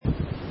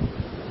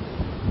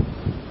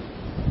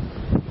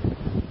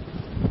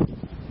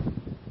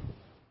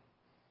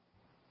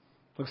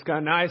Looks kind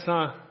of nice,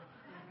 huh?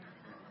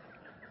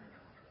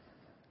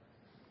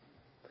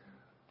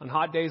 On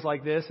hot days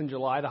like this in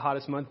July, the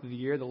hottest month of the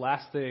year, the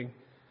last thing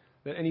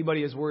that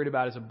anybody is worried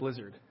about is a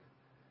blizzard.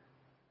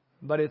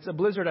 But it's a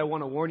blizzard I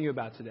want to warn you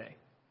about today.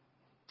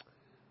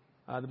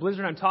 The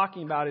blizzard I'm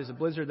talking about is a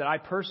blizzard that I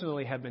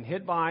personally have been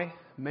hit by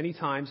many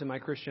times in my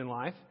Christian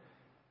life,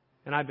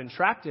 and I've been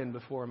trapped in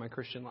before in my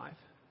Christian life.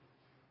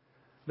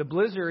 The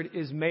blizzard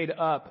is made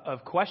up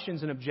of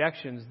questions and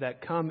objections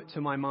that come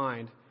to my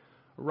mind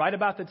right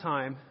about the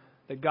time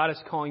that God is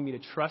calling me to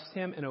trust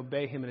Him and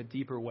obey Him in a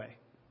deeper way.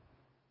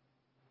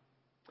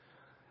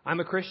 I'm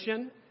a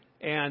Christian,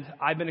 and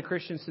I've been a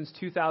Christian since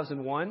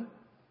 2001.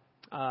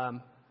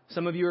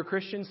 Some of you are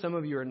Christians, some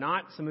of you are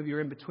not. Some of you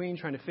are in between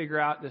trying to figure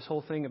out this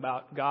whole thing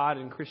about God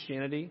and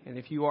Christianity. And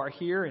if you are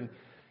here and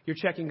you're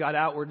checking God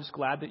out, we're just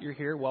glad that you're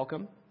here.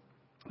 Welcome.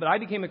 But I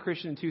became a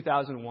Christian in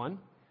 2001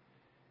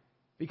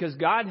 because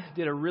God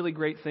did a really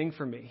great thing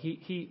for me.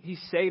 He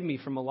saved me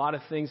from a lot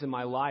of things in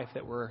my life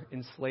that were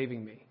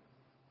enslaving me.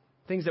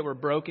 Things that were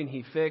broken,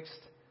 He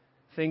fixed.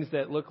 Things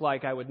that looked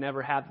like I would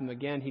never have them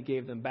again, He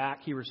gave them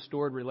back. He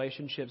restored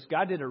relationships.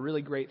 God did a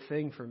really great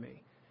thing for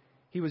me.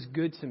 He was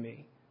good to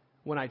me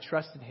when I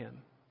trusted Him.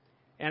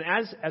 And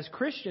as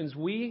Christians,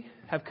 we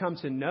have come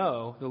to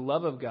know the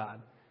love of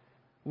God.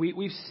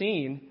 We've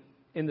seen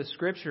in the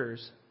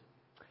Scriptures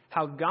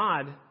how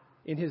God,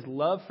 in His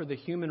love for the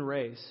human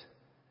race,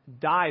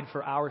 died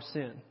for our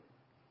sin.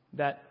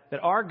 That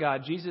our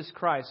God, Jesus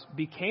Christ,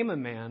 became a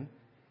man,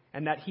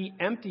 and that He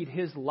emptied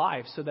His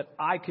life so that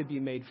I could be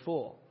made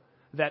full.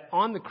 That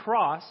on the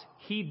cross,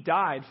 He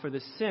died for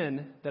the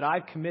sin that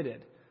I've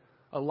committed,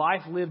 a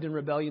life lived in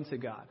rebellion to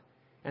God,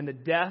 and the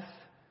death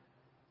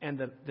and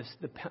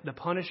the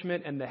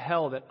punishment and the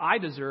hell that I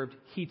deserved,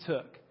 He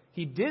took.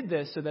 He did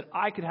this so that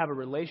I could have a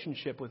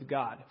relationship with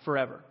God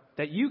forever,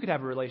 that you could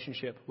have a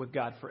relationship with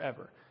God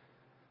forever,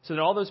 so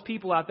that all those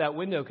people out that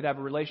window could have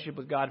a relationship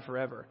with God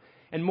forever.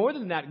 And more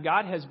than that,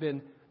 God has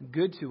been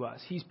good to us.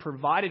 He's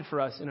provided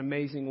for us in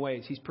amazing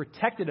ways. He's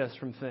protected us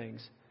from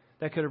things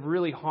that could have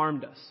really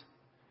harmed us.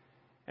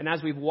 And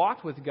as we've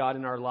walked with God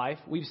in our life,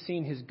 we've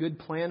seen His good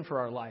plan for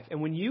our life. And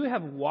when you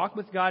have walked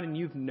with God and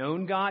you've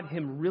known God,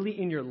 Him really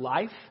in your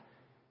life,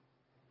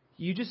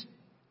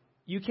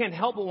 you can't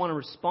help but want to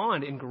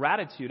respond in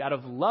gratitude. Out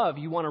of love,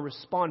 you want to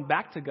respond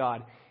back to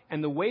God.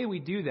 And the way we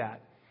do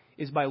that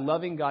is by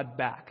loving God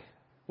back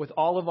with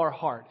all of our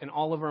heart and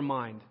all of our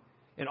mind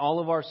and all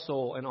of our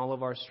soul and all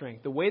of our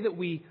strength. The way that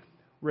we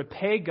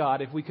repay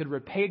God, if we could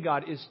repay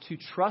God, is to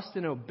trust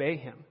and obey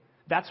Him.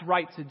 That's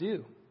right to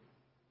do.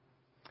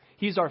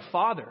 He's our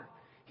Father.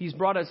 He's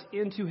brought us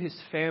into His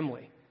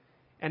family.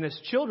 And as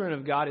children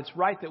of God, it's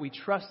right that we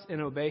trust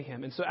and obey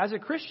Him. And so as a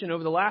Christian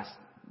over the last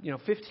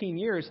 15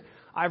 years,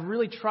 I've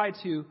really tried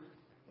to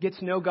get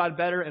to know God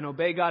better and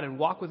obey God and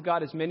walk with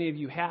God as many of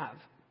you have.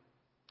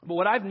 But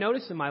what I've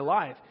noticed in my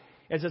life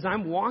is as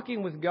I'm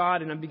walking with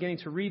God and I'm beginning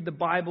to read the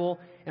Bible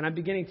and I'm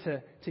beginning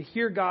to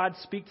hear God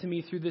speak to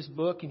me through this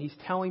book, and He's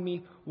telling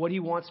me what He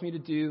wants me to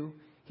do.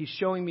 He's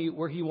showing me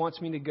where He wants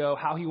me to go,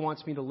 how He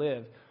wants me to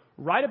live.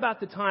 Right about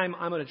the time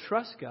I'm going to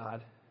trust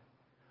God,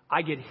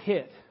 I get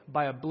hit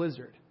by a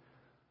blizzard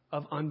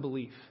of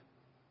unbelief,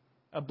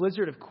 a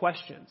blizzard of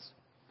questions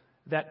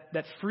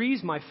that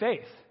freeze my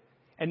faith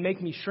and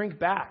make me shrink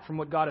back from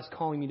what God is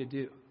calling me to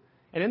do.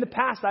 And in the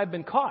past, I've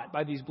been caught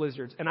by these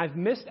blizzards, and I've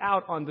missed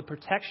out on the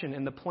protection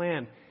and the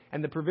plan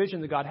and the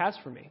provision that God has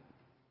for me.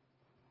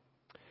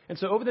 And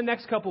so over the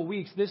next couple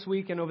weeks, this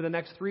week and over the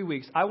next 3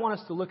 weeks, I want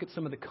us to look at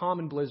some of the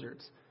common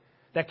blizzards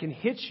that can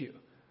hit you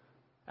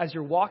as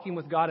you're walking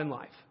with God in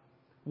life.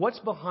 What's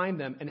behind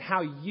them and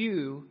how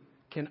you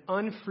can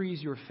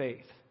unfreeze your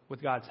faith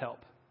with God's help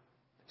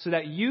so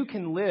that you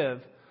can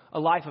live a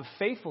life of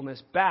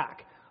faithfulness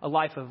back, a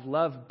life of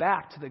love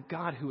back to the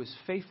God who is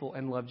faithful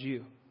and loved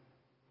you.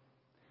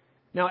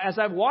 Now, as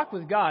I've walked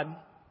with God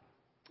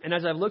and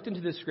as I've looked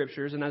into the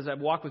Scriptures and as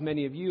I've walked with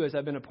many of you as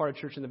I've been a part of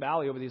Church in the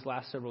Valley over these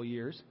last several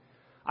years,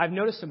 I've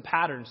noticed some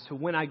patterns to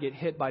when I get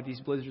hit by these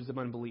blizzards of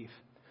unbelief.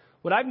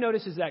 What I've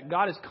noticed is that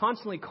God is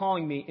constantly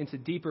calling me into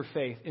deeper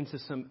faith, into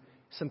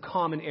some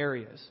common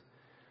areas.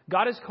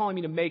 God is calling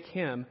me to make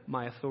Him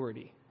my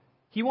authority.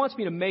 He wants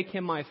me to make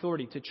Him my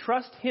authority, to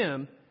trust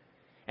Him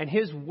and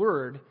His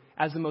Word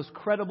as the most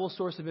credible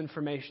source of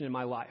information in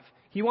my life.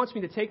 He wants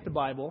me to take the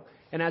Bible,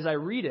 and as I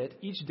read it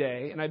each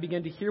day and I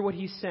begin to hear what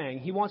He's saying,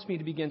 He wants me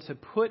to begin to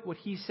put what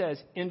He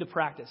says into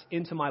practice,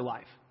 into my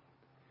life.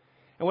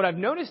 And what I've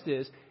noticed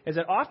is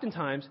that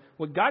oftentimes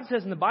what God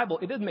says in the Bible,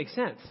 it doesn't make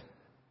sense.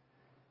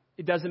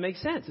 It doesn't make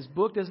sense. This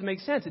book doesn't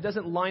make sense. It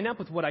doesn't line up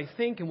with what I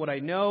think and what I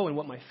know and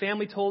what my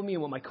family told me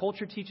and what my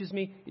culture teaches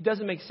me. It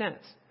doesn't make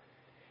sense.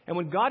 And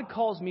when God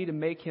calls me to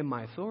make Him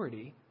my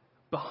authority,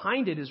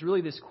 behind it is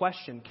really this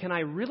question: can I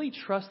really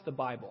trust the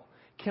Bible?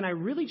 Can I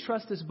really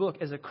trust this book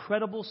as a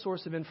credible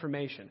source of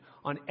information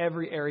on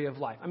every area of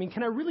life? I mean,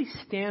 can I really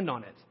stand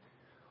on it?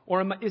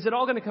 Or is it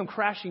all going to come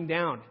crashing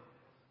down?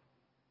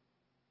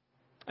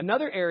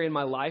 Another area in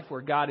my life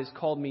where God has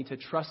called me to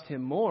trust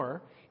Him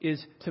more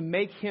is to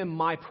make Him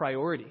my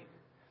priority.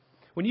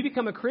 When you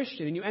become a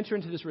Christian and you enter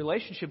into this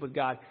relationship with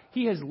God,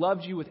 He has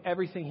loved you with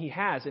everything He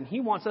has, and He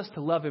wants us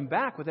to love Him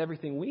back with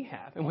everything we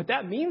have. And what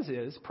that means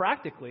is,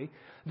 practically,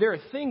 there are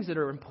things that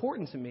are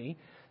important to me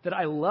that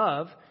I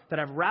love, that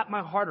I've wrapped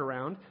my heart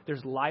around.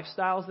 There's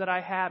lifestyles that I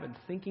have and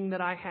thinking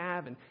that I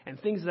have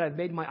and things that I've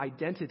made my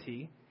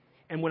identity.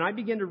 And when I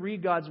begin to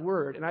read God's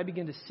Word and I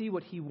begin to see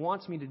what He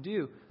wants me to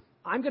do,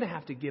 I'm going to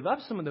have to give up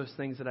some of those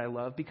things that I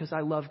love because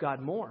I love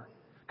God more.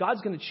 God's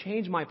going to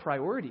change my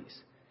priorities.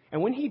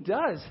 And when He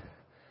does,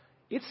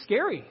 it's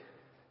scary,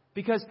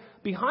 because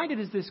behind it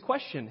is this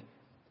question: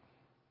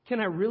 can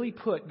I really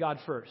put God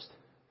first?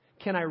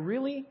 Can I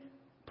really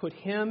put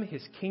Him,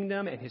 His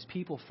kingdom, and His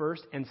people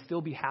first and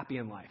still be happy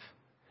in life?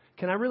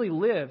 Can I really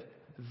live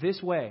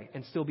this way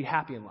and still be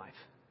happy in life?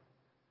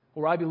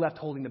 Or will I be left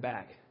holding the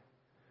bag?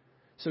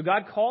 So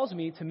God calls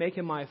me to make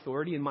Him my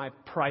authority and my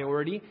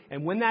priority.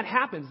 And when that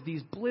happens,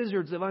 these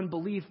blizzards of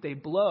unbelief, they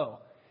blow.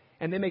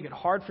 And they make it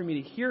hard for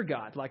me to hear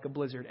God like a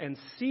blizzard and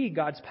see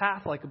God's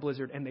path like a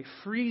blizzard. And they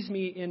freeze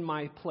me in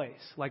my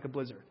place like a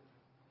blizzard.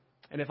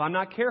 And if I'm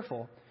not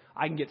careful,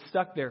 I can get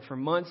stuck there for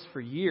months, for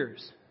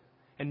years,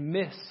 and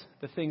miss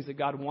the things that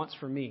God wants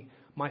for me,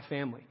 my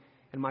family,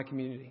 and my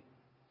community.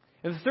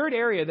 And the third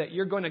area that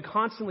you're going to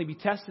constantly be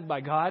tested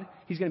by God,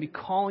 He's going to be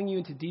calling you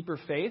into deeper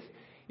faith,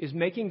 is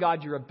making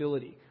God your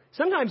ability.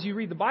 Sometimes you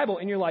read the Bible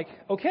and you're like,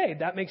 okay,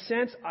 that makes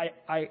sense.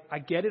 I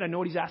get it. I know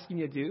what He's asking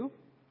me to do.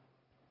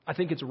 I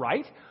think it's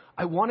right.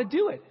 I want to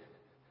do it.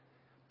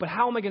 But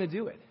how am I going to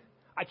do it?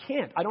 I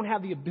can't. I don't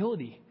have the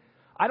ability.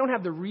 I don't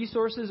have the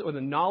resources or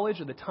the knowledge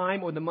or the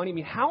time or the money. I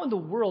mean, how in the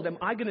world am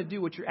I going to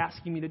do what you're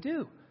asking me to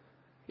do?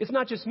 It's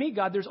not just me,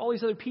 God. There's all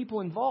these other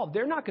people involved.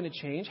 They're not going to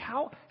change.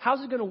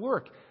 How's it going to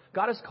work?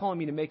 God is calling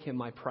me to make Him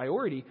my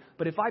priority.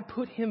 But if I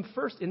put Him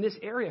first in this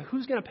area,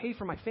 who's going to pay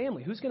for my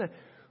family? Who's going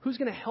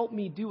to help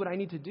me do what I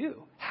need to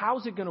do?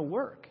 How's it going to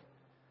work?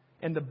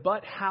 And the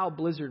but-how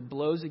blizzard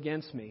blows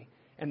against me.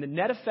 And the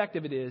net effect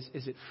of it is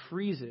it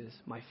freezes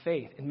my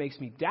faith and makes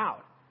me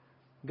doubt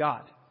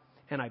God.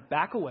 And I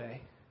back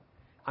away.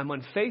 I'm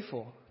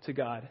unfaithful to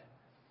God.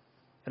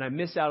 And I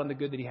miss out on the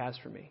good that He has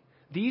for me.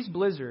 These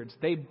blizzards,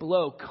 they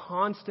blow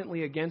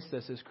constantly against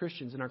us as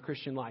Christians in our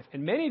Christian life.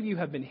 And many of you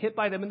have been hit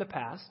by them in the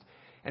past.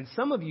 And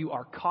some of you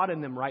are caught in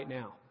them right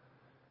now.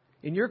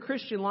 In your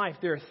Christian life,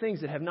 there are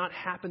things that have not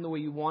happened the way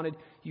you wanted.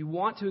 You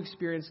want to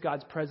experience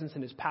God's presence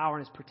and His power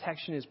and His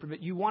protection.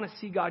 You want to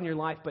see God in your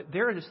life, but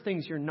there are just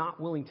things you're not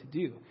willing to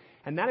do.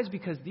 And that is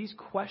because these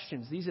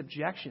questions, these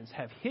objections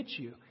have hit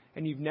you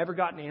and you've never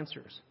gotten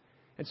answers.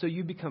 And so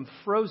you become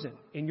frozen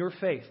in your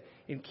faith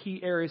in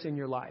key areas in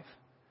your life.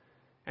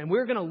 And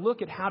we're going to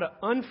look at how to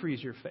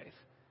unfreeze your faith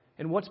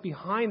and what's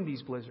behind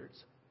these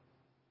blizzards,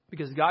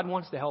 because God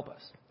wants to help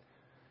us.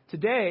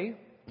 Today,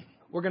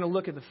 we're going to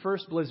look at the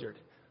first blizzard.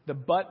 The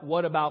but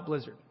what about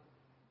blizzard.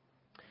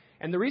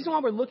 And the reason why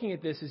we're looking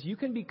at this is you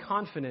can be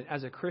confident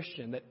as a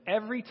Christian that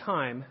every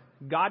time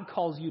God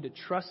calls you to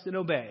trust and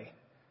obey,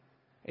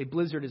 a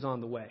blizzard is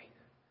on the way.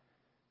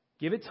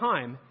 Give it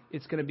time,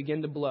 it's going to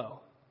begin to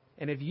blow.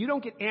 And if you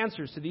don't get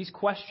answers to these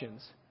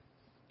questions,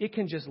 it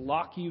can just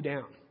lock you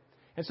down.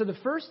 And so the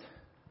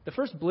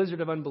first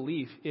blizzard of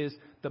unbelief is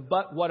the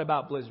but what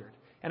about blizzard.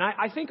 And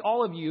I think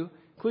all of you,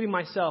 including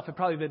myself, have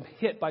probably been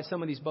hit by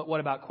some of these but what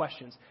about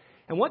questions.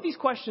 And what these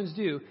questions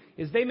do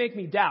is they make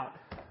me doubt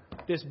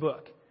this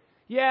book.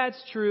 Yeah,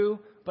 it's true,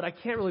 but I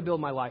can't really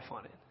build my life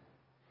on it.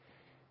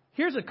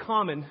 Here's a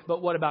common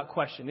but what about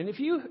question. And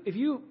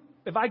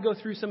if I go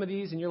through some of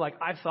these and you're like,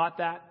 I've thought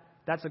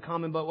that's a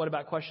common but what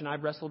about question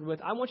I've wrestled with,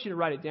 I want you to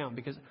write it down,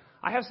 because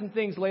I have some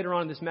things later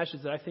on in this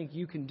message that I think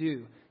you can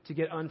do to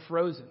get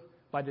unfrozen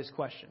by this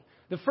question.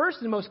 The first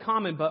and most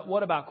common but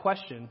what about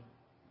question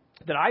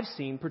that I've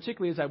seen,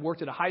 particularly as I've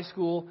worked at a high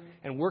school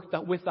and worked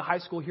with the high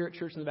school here at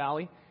Church in the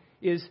Valley,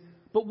 is,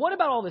 but what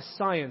about all the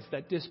science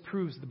that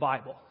disproves the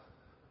Bible?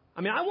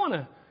 I mean, I want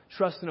to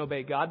trust and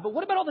obey God, but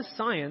what about all the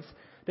science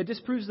that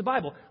disproves the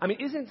Bible? I mean,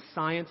 isn't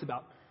science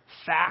about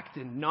fact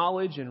and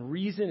knowledge and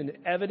reason and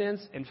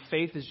evidence, and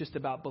faith is just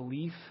about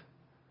belief?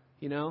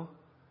 You know?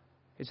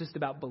 It's just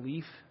about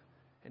belief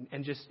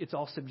and just, it's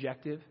all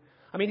subjective.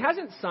 I mean,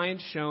 hasn't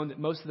science shown that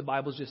most of the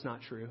Bible is just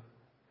not true?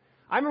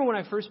 I remember when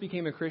I first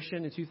became a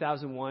Christian in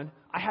 2001,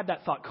 I had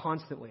that thought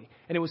constantly.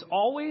 And it was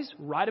always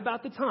right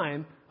about the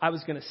time I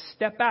was going to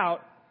step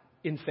out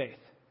in faith.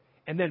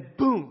 And then,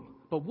 boom,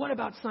 but what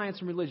about science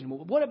and religion?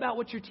 What about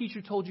what your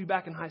teacher told you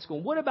back in high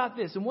school? What about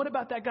this? And what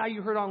about that guy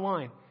you heard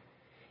online?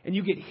 And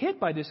you get hit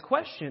by this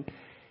question.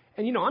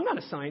 And, you know, I'm not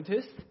a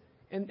scientist.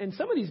 And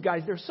some of these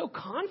guys, they're so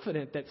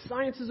confident that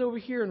science is over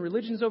here and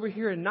religion's over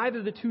here and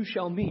neither the two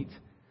shall meet.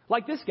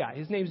 Like this guy.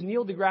 His name's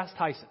Neil deGrasse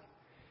Tyson.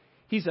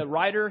 He's a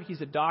writer, he's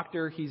a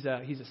doctor, he's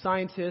a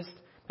scientist,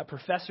 a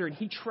professor, and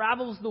he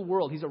travels the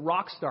world. He's a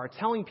rock star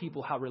telling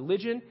people how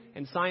religion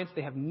and science,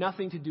 they have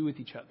nothing to do with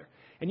each other.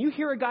 And you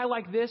hear a guy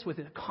like this with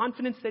the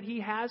confidence that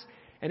he has,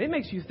 and it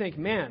makes you think,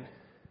 man,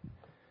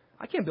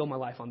 I can't build my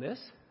life on this.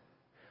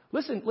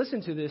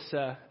 Listen to this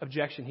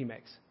objection he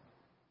makes.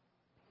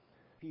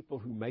 people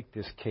who make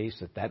this case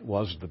that that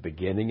was the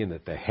beginning and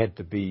that there had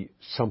to be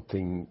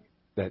something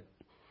that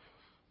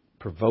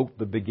provoked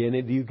the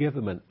beginning, do you give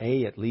them an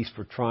A at least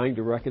for trying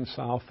to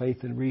reconcile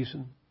faith and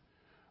reason?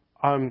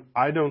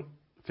 I don't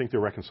think they're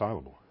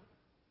reconcilable.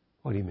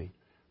 What do you mean?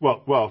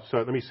 Well, so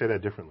let me say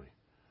that differently.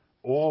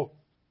 All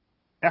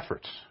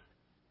efforts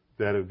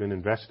that have been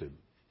invested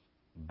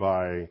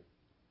by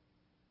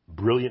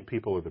brilliant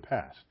people of the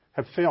past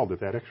have failed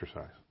at that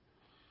exercise.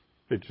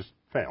 They just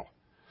fail.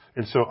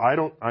 And so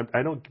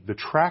the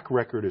track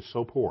record is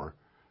so poor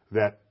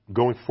that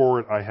going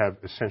forward I have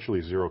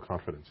essentially zero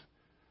confidence,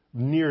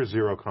 near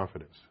zero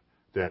confidence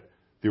that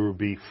there will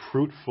be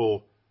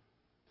fruitful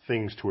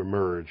things to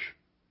emerge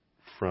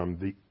from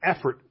the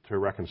effort to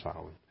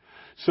reconcile them.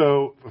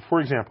 So,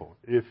 for example,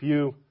 if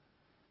you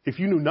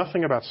knew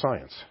nothing about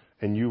science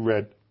and you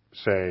read,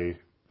 say,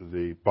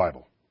 the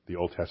Bible, the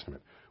Old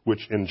Testament,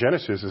 which in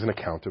Genesis is an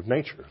account of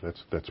nature.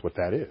 That's what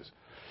that is.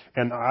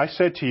 And I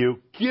said to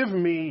you, give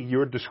me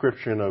your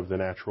description of the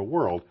natural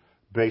world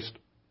based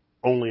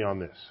only on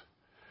this.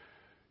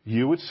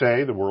 You would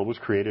say the world was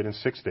created in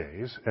 6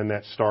 days and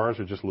that stars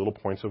are just little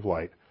points of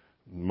light,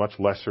 much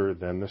lesser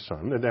than the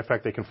sun. And in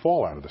fact, they can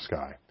fall out of the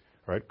sky,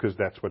 right? Because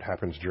that's what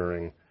happens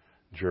during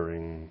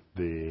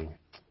the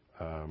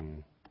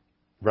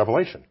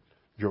Revelation.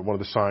 One of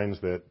the signs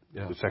that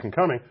the second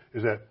coming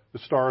is that the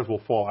stars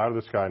will fall out of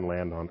the sky and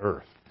land on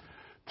earth.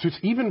 To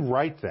even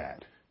write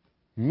that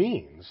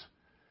means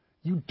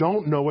you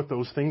don't know what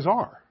those things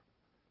are.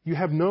 You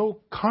have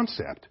no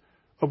concept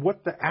of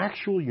what the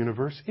actual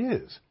universe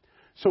is.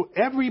 So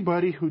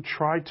everybody who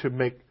tried to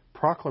make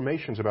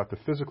proclamations about the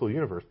physical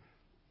universe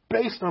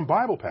based on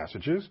Bible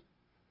passages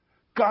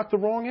got the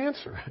wrong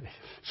answer.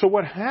 So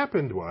what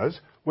happened was,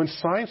 when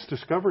science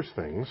discovers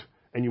things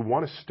and you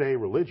want to stay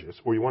religious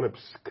or you want to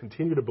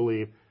continue to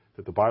believe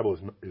that the Bible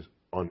is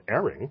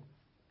unerring,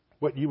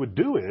 what you would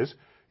do is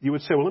you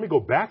would say, well, let me go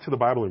back to the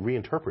Bible and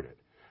reinterpret it.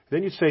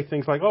 Then you'd say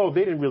things like, oh,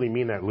 they didn't really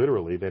mean that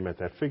literally, they meant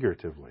that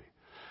figuratively.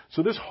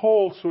 So this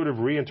whole sort of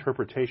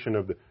reinterpretation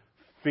of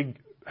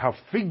how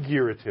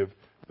figurative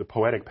the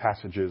poetic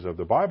passages of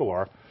the Bible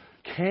are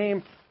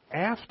came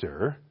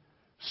after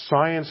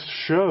science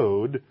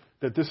showed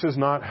that this is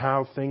not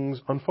how things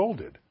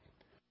unfolded.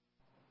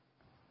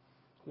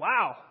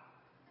 Wow.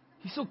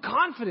 He's so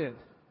confident.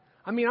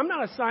 I mean, I'm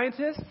not a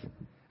scientist.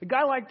 A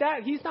guy like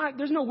that,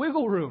 there's no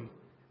wiggle room.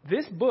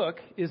 This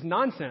book is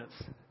nonsense.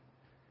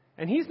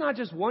 And he's not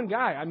just one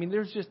guy. I mean,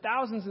 there's just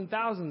thousands and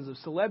thousands of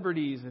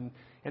celebrities and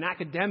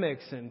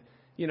academics and,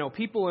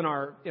 people in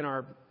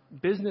our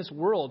business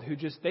world who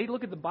they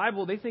look at the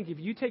Bible, they think if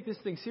you take this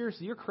thing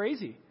seriously, you're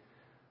crazy.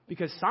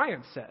 Because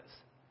science says.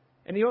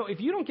 And if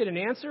you don't get an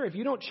answer, if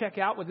you don't check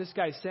out what this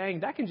guy's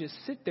saying, that can just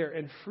sit there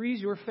and freeze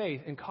your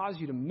faith and cause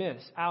you to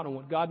miss out on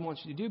what God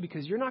wants you to do,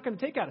 because you're not going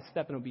to take out a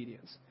step in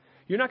obedience.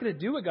 You're not going to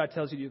do what God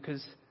tells you to do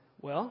because,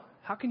 well,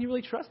 how can you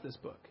really trust this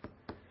book?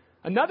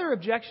 Another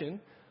objection,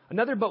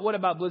 but what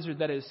about Blizzard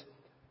that has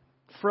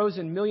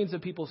frozen millions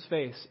of people's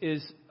faith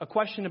is a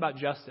question about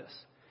justice.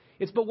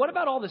 But what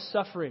about all the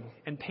suffering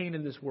and pain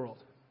in this world?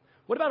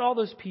 What about all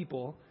those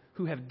people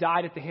who have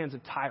died at the hands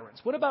of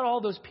tyrants? What about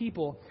all those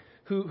people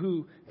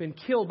who've been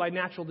killed by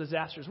natural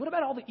disasters? What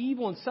about all the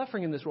evil and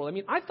suffering in this world? I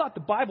mean, I thought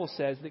the Bible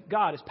says that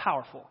God is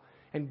powerful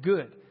and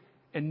good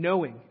and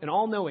knowing and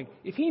all-knowing.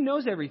 If he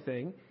knows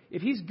everything,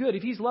 if he's good,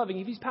 if he's loving,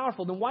 if he's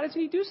powerful, then why doesn't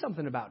he do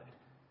something about it?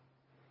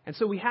 And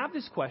so we have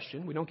this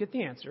question. We don't get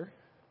the answer.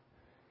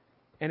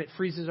 And it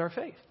freezes our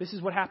faith. This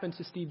is what happened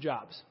to Steve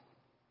Jobs.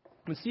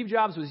 When Steve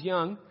Jobs was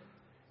young,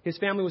 his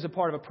family was a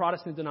part of a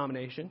Protestant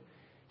denomination.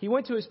 He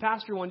went to his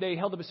pastor one day, he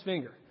held up his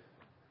finger.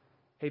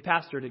 Hey,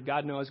 pastor, did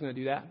God know I was going to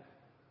do that?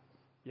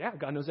 Yeah,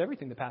 God knows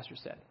everything, the pastor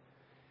said.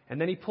 And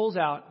then he pulls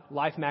out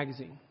Life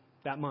magazine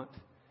that month.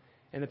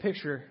 And the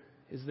picture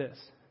is this.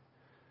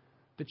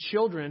 The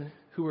children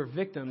who were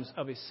victims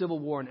of a civil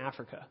war in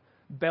Africa.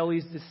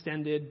 Bellies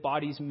distended,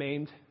 bodies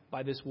maimed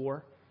by this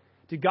war.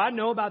 Did God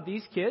know about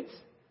these kids?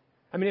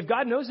 I mean, if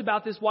God knows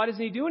about this, why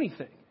doesn't he do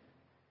anything?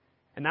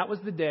 And that was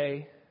the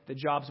day that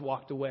Jobs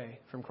walked away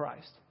from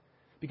Christ.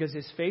 Because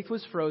his faith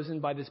was frozen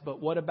by this but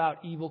what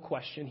about evil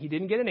question. He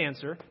didn't get an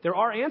answer. There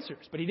are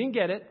answers, but he didn't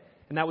get it.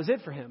 And that was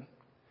it for him.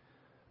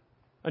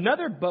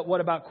 Another but what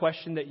about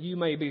question that you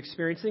may be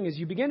experiencing is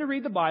you begin to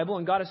read the Bible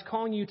and God is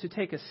calling you to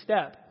take a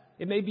step.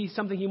 It may be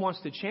something he wants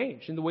to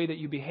change in the way that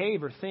you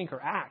behave or think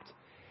or act.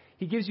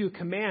 He gives you a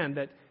command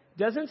that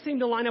doesn't seem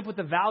to line up with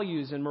the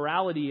values and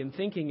morality and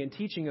thinking and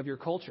teaching of your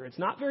culture. It's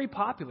not very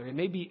popular. It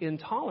may be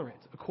intolerant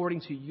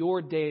according to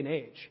your day and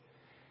age.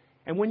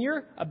 And when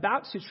you're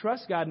about to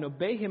trust God and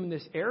obey him in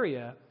this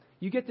area,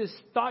 you get this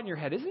thought in your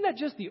head, isn't that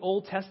just the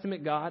Old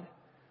Testament God?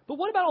 But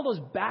what about all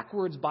those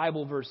backwards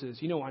Bible verses,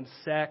 on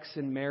sex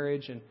and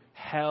marriage and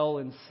hell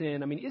and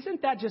sin? I mean,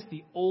 isn't that just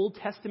the Old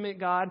Testament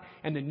God,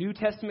 and the New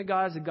Testament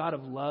God is a God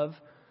of love?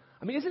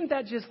 I mean, isn't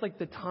that just like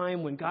the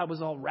time when God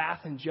was all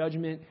wrath and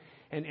judgment?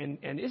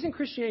 And isn't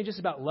Christianity just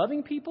about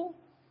loving people?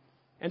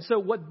 And so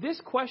what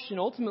this question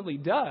ultimately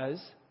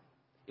does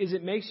is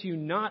it makes you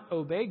not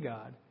obey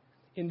God.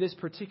 in this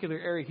particular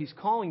area he's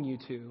calling you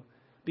to,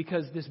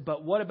 because this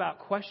 "but what about"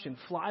 question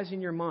flies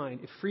in your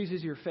mind, it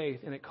freezes your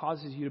faith, and it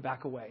causes you to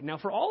back away. Now,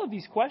 for all of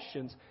these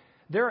questions,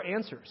 there are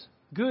answers.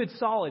 Good,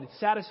 solid,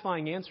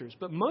 satisfying answers.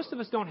 But most of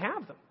us don't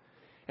have them.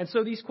 And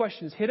so these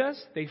questions hit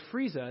us, they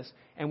freeze us,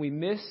 and we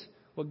miss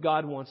what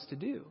God wants to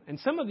do. And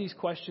some of these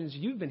questions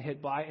you've been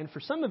hit by, and for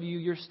some of you,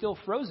 you're still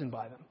frozen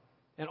by them.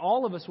 And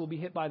all of us will be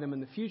hit by them in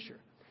the future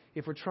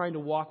if we're trying to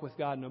walk with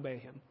God and obey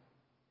Him.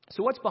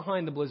 So what's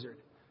behind the blizzard?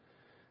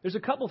 There's a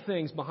couple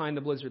things behind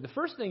the blizzard. The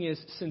first thing is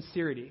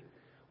sincerity.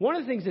 One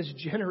of the things that's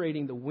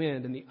generating the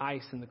wind and the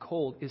ice and the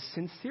cold is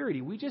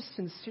sincerity. We just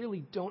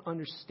sincerely don't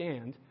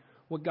understand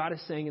what God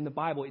is saying in the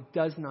Bible. It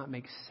does not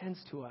make sense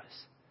to us.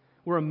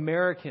 We're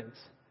Americans.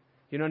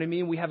 You know what I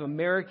mean? We have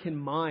American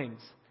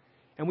minds.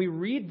 And we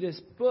read this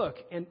book,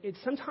 and it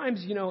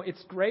sometimes,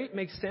 it's great,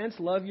 makes sense,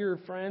 love your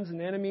friends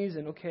and enemies,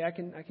 and okay, I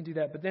can do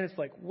that. But then it's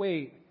like,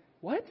 wait,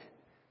 what?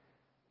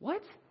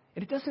 What?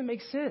 And it doesn't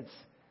make sense.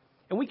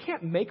 And we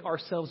can't make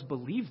ourselves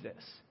believe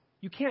this.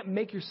 You can't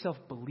make yourself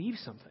believe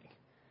something.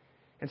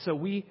 And so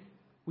we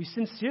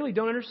sincerely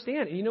don't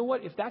understand. And you know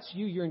what? If that's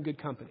you, you're in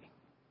good company.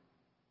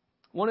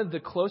 One of the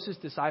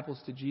closest disciples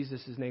to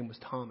Jesus, his name was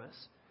Thomas.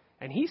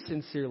 And he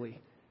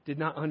sincerely did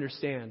not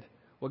understand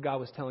what God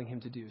was telling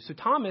him to do. So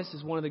Thomas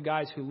is one of the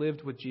guys who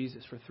lived with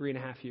Jesus for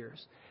 3.5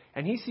 years.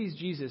 And he sees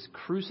Jesus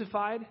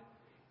crucified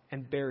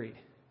and buried.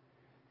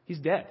 He's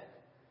dead.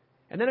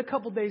 And then a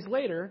couple days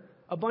later,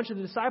 a bunch of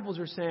the disciples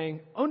are saying,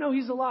 "Oh no,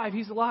 he's alive,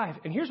 he's alive."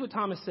 And here's what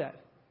Thomas said.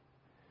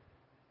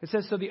 It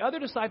says, "So the other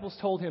disciples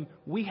told him,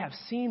 'We have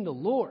seen the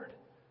Lord.'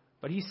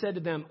 But he said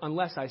to them,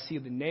 'Unless I see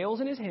the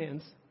nails in his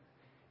hands,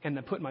 and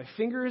I put my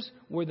fingers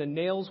where the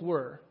nails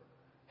were,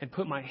 and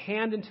put my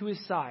hand into his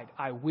side,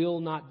 I will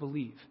not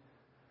believe.'"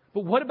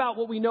 But what about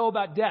what we know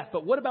about death?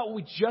 But what about what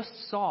we just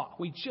saw?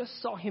 We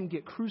just saw him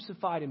get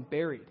crucified and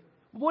buried.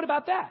 What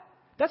about that?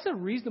 That's a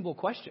reasonable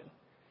question.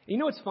 And you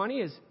know what's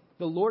funny is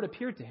the Lord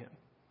appeared to him.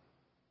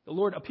 The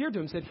Lord appeared to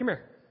him and said, Come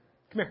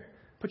here,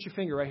 put your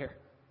finger right here.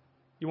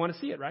 You want to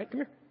see it, right? Come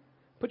here,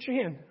 put your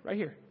hand right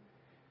here."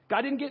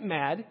 God didn't get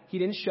mad. He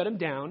didn't shut him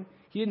down.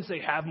 He didn't say,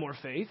 "Have more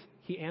faith."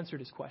 He answered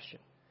his question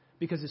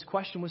because his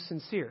question was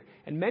sincere.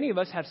 And many of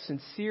us have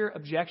sincere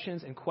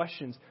objections and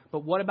questions. But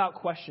what about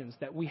questions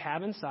that we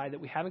have inside that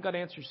we haven't got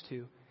answers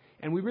to,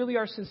 and we really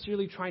are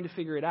sincerely trying to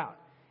figure it out?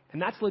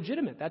 And that's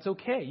legitimate. That's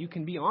okay. You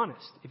can be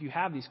honest if you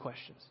have these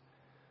questions.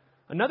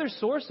 Another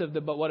source of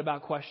the "but what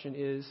about" question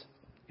is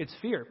it's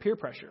fear, peer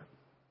pressure.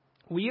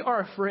 We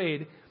are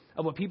afraid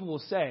of what people will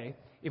say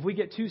if we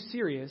get too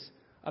serious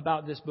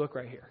about this book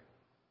right here.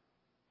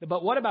 The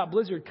 "but what about"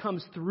 blizzard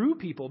comes through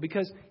people,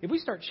 because if we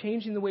start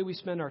changing the way we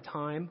spend our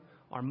time,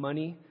 our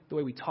money, the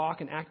way we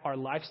talk and act, our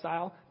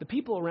lifestyle, the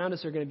people around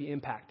us are going to be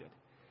impacted.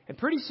 And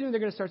pretty soon they're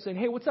going to start saying,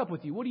 "Hey, what's up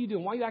with you? What are you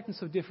doing? Why are you acting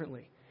so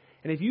differently?"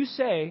 And if you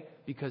say,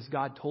 "Because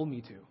God told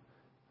me to,"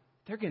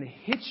 they're going to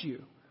hit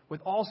you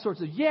with all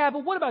sorts of, "Yeah,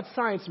 but what about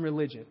science and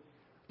religion?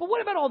 But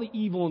what about all the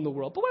evil in the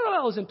world? But what about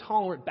all those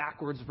intolerant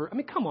backwards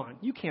come on,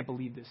 you can't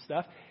believe this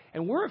stuff."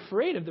 And we're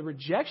afraid of the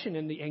rejection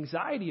and the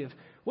anxiety of,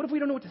 what if we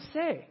don't know what to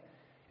say?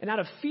 And out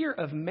of fear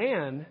of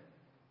man,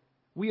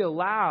 we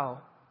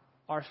allow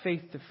our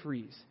faith to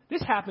freeze.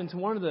 This happened to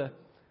one of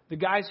the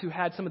guys who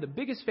had some of the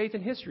biggest faith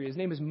in history. His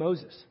name is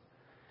Moses.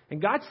 And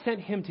God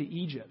sent him to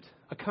Egypt,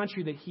 a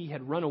country that he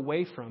had run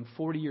away from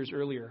 40 years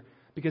earlier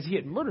because he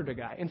had murdered a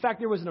guy. In fact,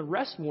 there was an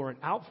arrest warrant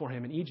out for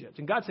him in Egypt.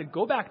 And God said,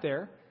 "Go back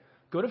there,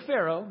 go to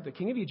Pharaoh, the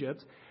king of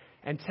Egypt,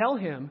 and tell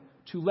him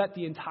to let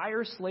the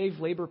entire slave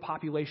labor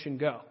population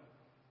go.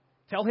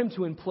 Tell him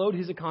to implode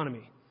his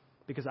economy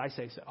because I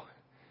say so."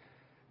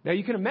 Now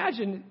you can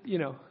imagine,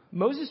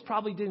 Moses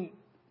probably didn't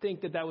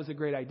think that was a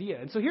great idea.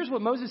 And so here's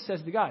what Moses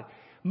says to God.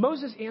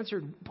 Moses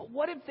answered, "But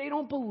what if they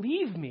don't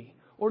believe me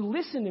or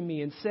listen to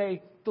me and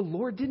say, 'The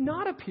Lord did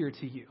not appear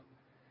to you'?"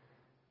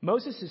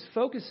 Moses is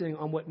focusing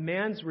on what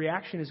man's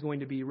reaction is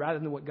going to be rather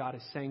than what God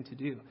is saying to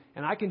do.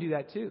 And I can do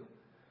that too.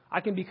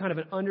 I can be kind of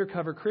an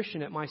undercover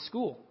Christian at my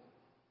school.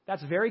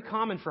 That's very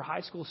common for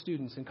high school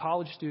students and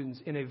college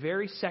students in a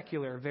very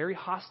secular, very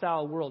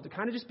hostile world to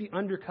kind of just be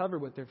undercover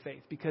with their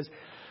faith. Because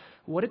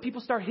what if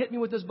people start hitting me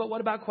with this "but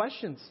what about"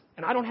 questions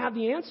and I don't have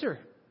the answer?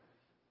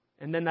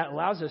 And then that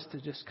allows us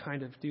to just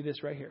kind of do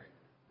this right here.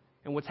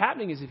 And what's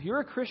happening is if you're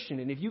a Christian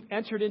and if you've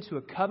entered into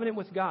a covenant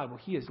with God where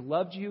He has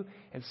loved you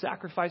and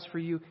sacrificed for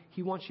you,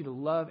 He wants you to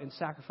love and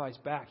sacrifice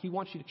back. He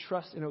wants you to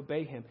trust and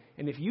obey Him.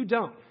 And if you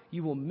don't,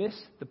 you will miss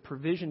the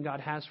provision God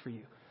has for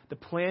you, the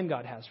plan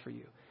God has for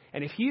you.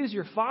 And if He is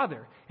your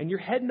Father and you're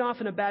heading off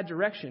in a bad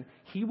direction,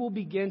 He will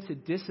begin to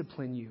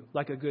discipline you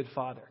like a good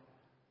father.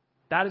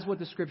 That is what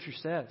the Scripture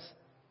says.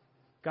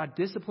 God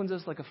disciplines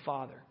us like a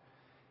father.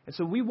 And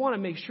so we want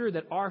to make sure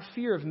that our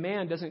fear of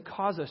man doesn't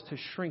cause us to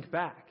shrink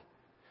back.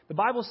 The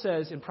Bible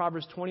says in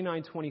Proverbs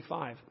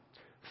 29:25,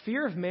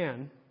 fear of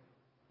man,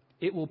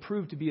 it will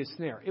prove to be a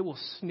snare. It will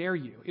snare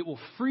you. It will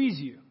freeze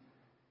you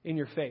in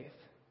your faith.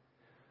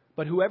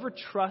 But whoever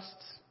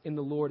trusts in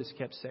the Lord is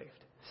kept safe.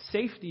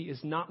 Safety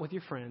is not with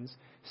your friends.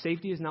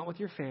 Safety is not with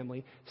your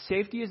family.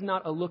 Safety is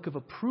not a look of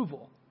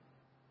approval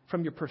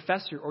from your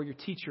professor or your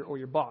teacher or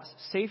your boss.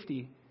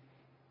 Safety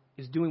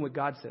is doing what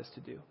God says to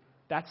do.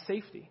 That's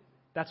safety.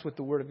 That's what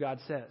the Word of God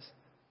says.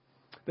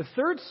 The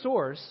third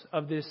source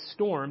of this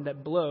storm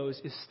that blows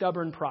is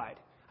stubborn pride.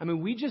 I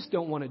mean, we just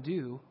don't want to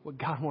do what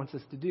God wants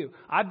us to do.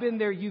 I've been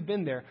there, you've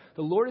been there.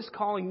 The Lord is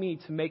calling me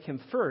to make Him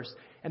first,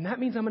 and that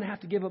means I'm going to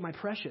have to give up my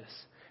precious,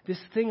 this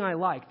thing I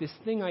like, this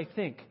thing I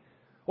think.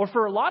 Or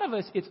for a lot of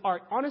us, it's our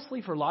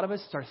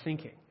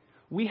thinking.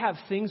 We have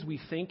things we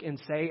think and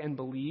say and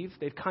believe.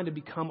 They've kind of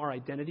become our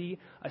identity,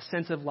 a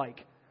sense of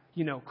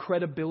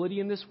credibility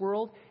in this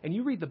world. And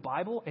you read the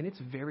Bible, and it's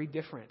very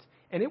different.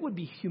 And it would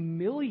be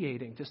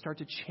humiliating to start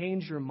to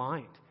change your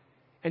mind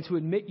and to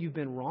admit you've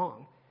been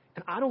wrong.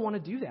 And I don't want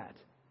to do that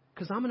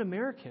because I'm an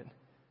American.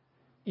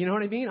 You know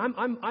what I mean?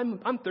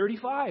 I'm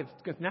 35.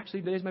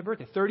 Actually, today's my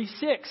birthday.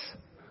 36.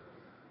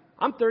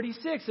 I'm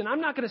 36, and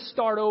I'm not going to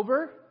start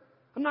over.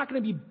 I'm not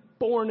going to be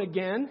born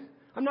again.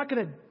 I'm not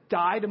going to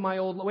die to my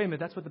old... Wait a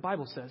minute, that's what the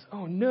Bible says.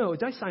 Oh, no.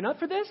 Did I sign up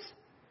for this?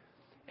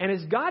 And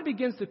as God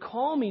begins to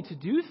call me to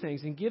do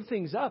things and give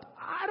things up,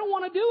 I don't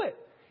want to do it.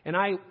 And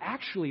I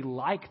actually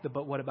like the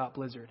but what about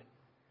blizzard.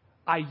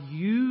 I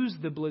use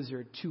the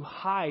blizzard to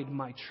hide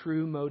my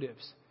true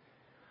motives.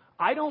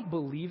 I don't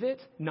believe it,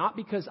 not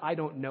because I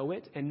don't know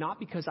it, and not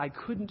because I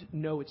couldn't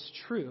know it's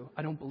true.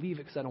 I don't believe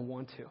it because I don't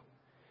want to.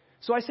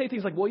 So I say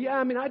things like, well, yeah,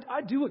 I mean,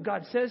 I do what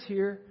God says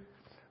here,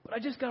 but I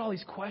just got all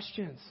these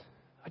questions.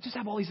 I just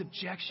have all these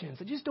objections.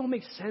 They just don't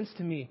make sense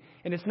to me.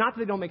 And it's not that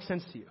they don't make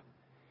sense to you.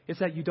 It's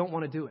that you don't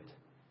want to do it.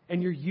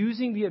 And you're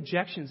using the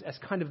objections as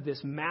kind of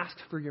this mask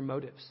for your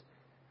motives.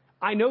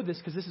 I know this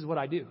because this is what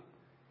I do.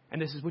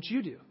 And this is what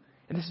you do.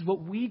 And this is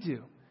what we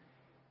do.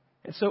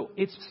 And so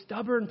it's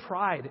stubborn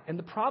pride. And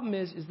the problem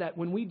is that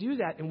when we do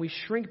that and we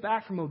shrink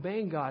back from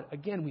obeying God,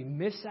 again, we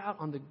miss out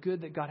on the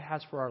good that God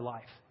has for our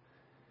life.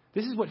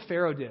 This is what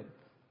Pharaoh did.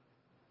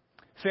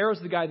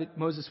 Pharaoh's the guy that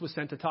Moses was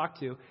sent to talk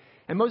to.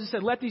 And Moses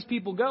said, let these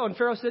people go. And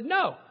Pharaoh said,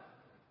 no,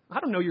 I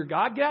don't know your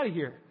God. Get out of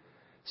here.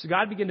 So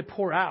God began to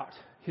pour out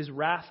his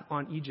wrath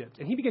on Egypt.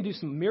 And he began to do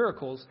some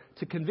miracles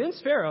to convince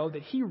Pharaoh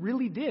that he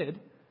really did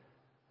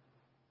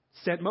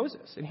send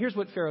Moses. And here's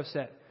what Pharaoh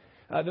said.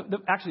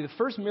 Actually, the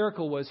first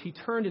miracle was he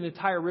turned an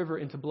entire river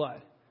into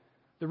blood.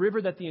 The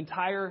river that the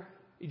entire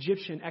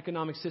Egyptian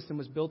economic system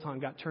was built on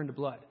got turned to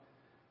blood.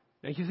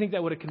 Now, you think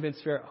that would have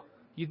convinced Pharaoh?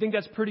 You think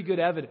that's pretty good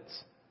evidence,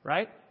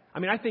 right? I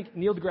mean, I think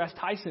Neil deGrasse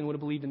Tyson would have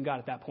believed in God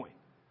at that point.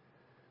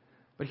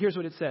 But here's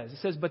what it says. It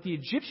says, but the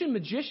Egyptian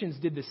magicians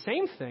did the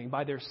same thing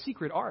by their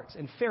secret arts,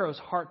 and Pharaoh's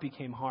heart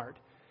became hard.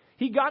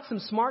 He got some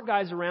smart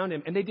guys around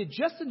him, and they did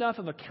just enough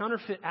of a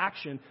counterfeit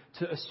action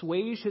to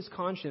assuage his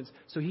conscience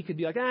so he could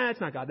be like, it's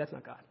not God, that's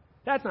not God.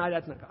 That's not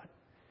God.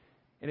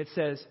 And it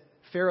says,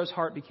 Pharaoh's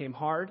heart became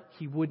hard.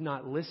 He would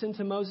not listen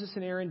to Moses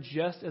and Aaron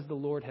just as the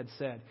Lord had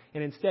said.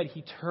 And instead,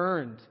 he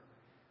turned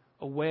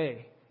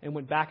away and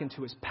went back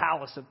into his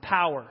palace of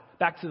power,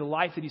 back to the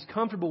life that he's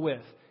comfortable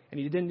with. And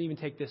he didn't even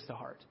take this to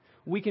heart.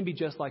 We can be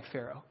just like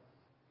Pharaoh.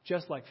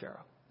 Just like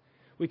Pharaoh.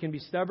 We can be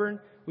stubborn.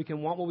 We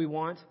can want what we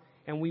want.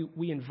 And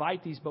we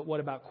invite these but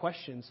what about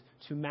questions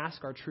to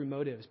mask our true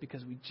motives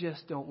because we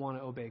just don't want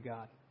to obey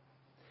God.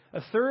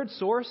 A third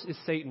source is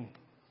Satan.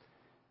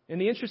 In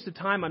the interest of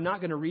time, I'm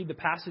not going to read the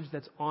passage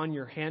that's on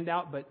your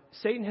handout, but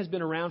Satan has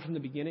been around from the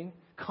beginning,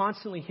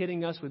 constantly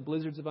hitting us with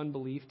blizzards of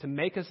unbelief to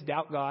make us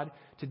doubt God,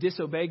 to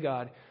disobey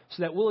God,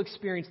 so that we'll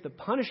experience the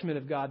punishment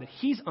of God that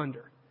he's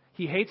under.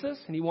 He hates us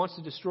and he wants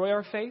to destroy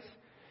our faith.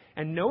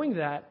 And knowing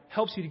that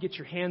helps you to get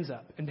your hands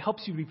up and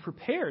helps you to be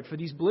prepared for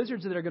these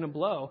blizzards that are going to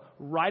blow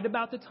right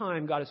about the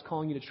time God is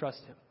calling you to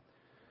trust him.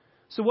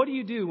 So what do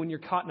you do when you're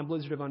caught in a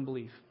blizzard of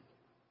unbelief?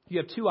 You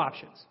have two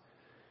options.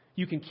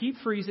 You can keep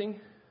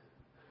freezing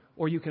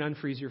or you can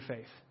unfreeze your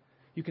faith.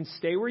 You can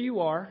stay where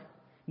you are,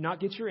 not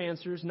get your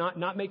answers,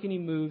 not make any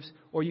moves,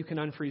 or you can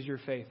unfreeze your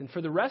faith. And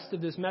for the rest of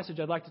this message,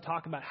 I'd like to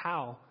talk about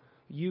how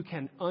you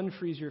can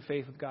unfreeze your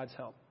faith with God's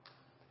help.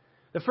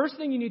 The first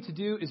thing you need to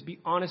do is be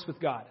honest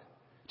with God.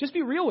 Just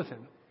be real with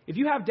him. If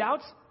you have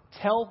doubts,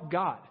 tell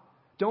God.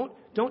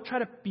 Don't try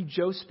to be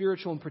Joe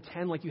spiritual and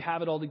pretend like you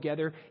have it all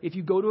together. If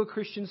you go to a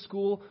Christian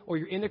school or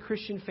you're in a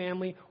Christian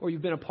family or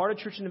you've been a part of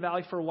Church in the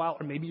Valley for a while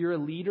or maybe you're a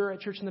leader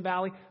at Church in the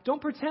Valley,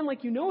 don't pretend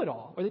like you know it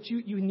all or that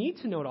you need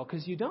to know it all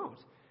because you don't.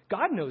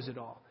 God knows it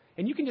all.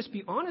 And you can just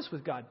be honest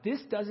with God. This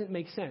doesn't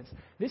make sense.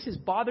 This has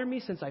bothered me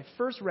since I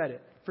first read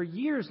it. For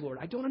years, Lord,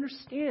 I don't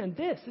understand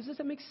this. This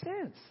doesn't make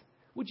sense.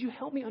 Would you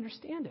help me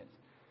understand it?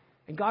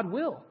 And God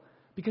will.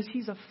 Because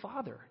he's a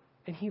father,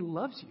 and he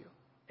loves you,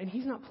 and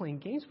he's not playing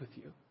games with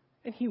you,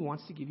 and he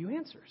wants to give you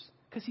answers,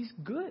 because he's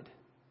good.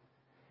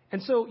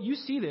 And so you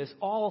see this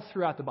all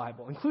throughout the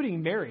Bible,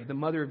 including Mary, the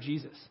mother of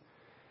Jesus.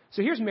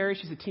 So here's Mary,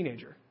 she's a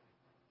teenager.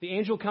 The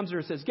angel comes to her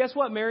and says, guess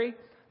what, Mary?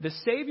 The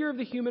Savior of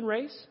the human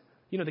race,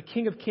 the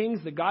King of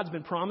Kings that God's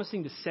been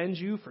promising to send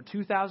you for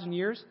 2,000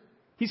 years,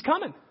 he's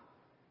coming.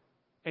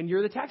 And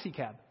you're the taxi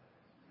cab.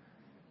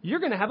 You're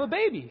going to have a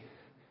baby,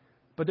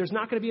 but there's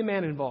not going to be a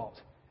man involved.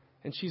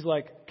 And she's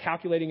like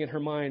calculating in her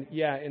mind,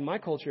 in my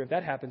culture, if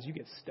that happens, you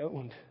get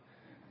stoned.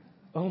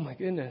 Oh my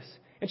goodness.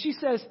 And she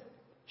says,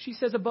 She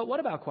says a but what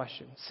about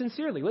question.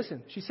 Sincerely,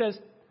 listen. She says,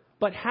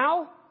 but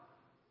how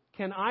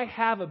can I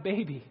have a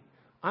baby?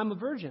 I'm a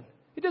virgin.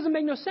 It doesn't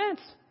make no sense.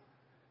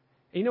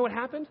 And you know what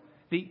happened?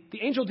 The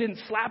angel didn't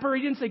slap her.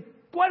 He didn't say,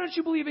 why don't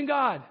you believe in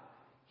God?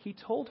 He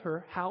told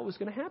her how it was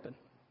going to happen.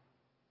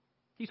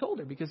 He told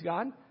her because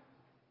God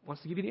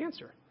wants to give you the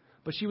answer.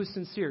 But she was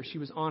sincere. She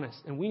was honest.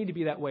 And we need to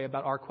be that way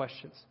about our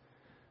questions.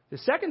 The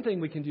second thing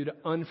we can do to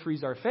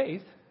unfreeze our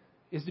faith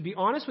is to be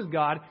honest with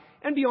God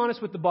and be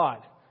honest with the bod.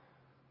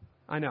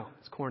 I know,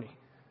 it's corny,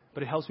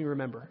 but it helps me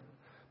remember.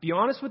 Be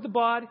honest with the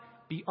bod,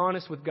 be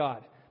honest with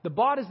God. The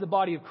bod is the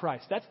body of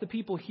Christ. That's the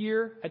people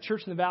here at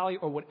Church in the Valley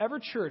or whatever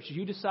church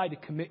you decide to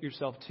commit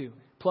yourself to,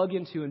 plug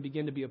into, and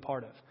begin to be a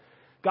part of.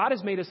 God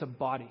has made us a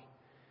body.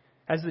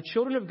 As the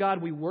children of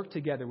God, we work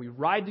together. We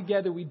ride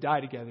together. We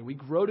die together. We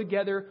grow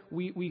together.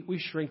 We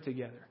shrink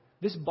together.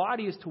 This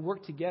body is to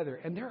work together.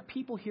 And there are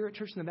people here at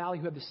Church in the Valley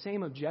who have the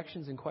same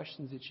objections and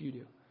questions that you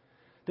do.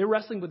 They're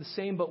wrestling with the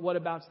same but what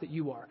abouts that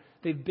you are.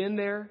 They've been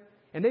there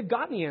and they've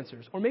gotten the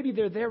answers. Or maybe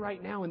they're there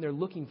right now and they're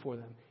looking for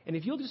them. And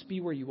if you'll just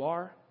be where you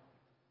are,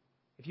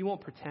 if you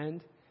won't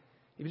pretend,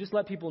 if you just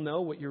let people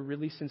know what you're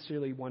really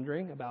sincerely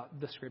wondering about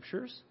the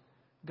Scriptures,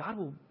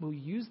 God will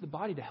use the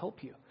body to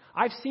help you.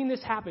 I've seen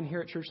this happen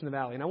here at Church in the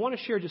Valley, and I want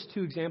to share just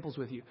 2 examples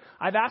with you.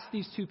 I've asked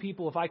these 2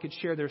 people if I could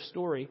share their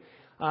story,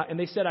 and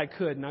they said I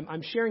could, and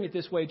I'm sharing it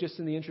this way just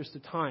in the interest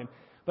of time.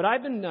 But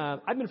I've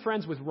been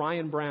friends with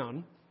Ryan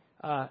Brown.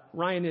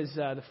 Ryan is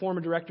the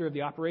former director of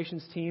the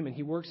operations team, and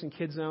he works in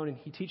Kids Zone, and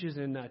he teaches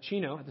in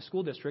Chino at the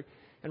school district.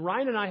 And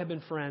Ryan and I have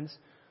been friends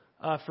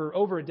for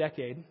over a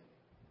decade.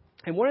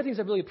 And one of the things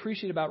I really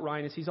appreciate about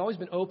Ryan is he's always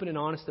been open and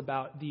honest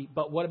about the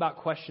but what about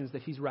questions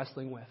that he's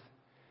wrestling with.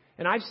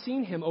 And I've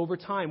seen him over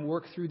time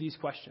work through these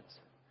questions.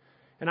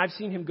 And I've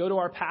seen him go to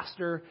our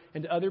pastor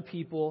and to other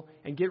people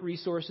and get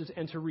resources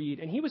and to read.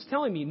 And he was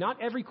telling me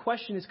not every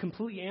question is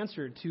completely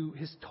answered to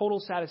his total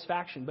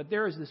satisfaction, but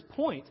there is this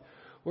point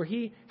where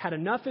he had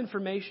enough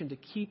information to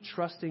keep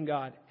trusting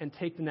God and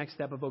take the next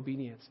step of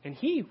obedience. And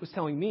he was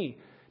telling me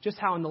just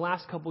how in the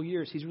last couple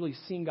years he's really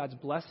seen God's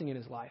blessing in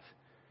his life.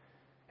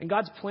 And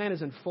God's plan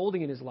is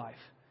unfolding in his life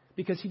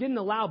because he didn't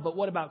allow but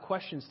what about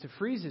questions to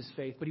freeze his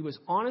faith, but he was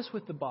honest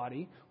with the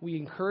body. We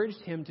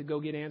encouraged him to go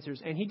get answers,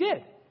 and he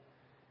did.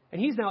 And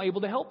he's now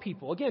able to help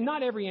people. Again,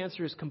 not every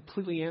answer is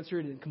completely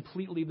answered and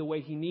completely the way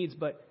he needs,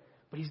 but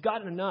he's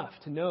gotten enough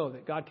to know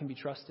that God can be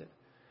trusted.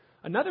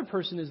 Another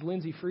person is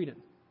Lindsay Frieden.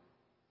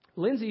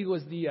 Lindsay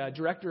was the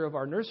director of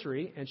our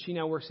nursery, and she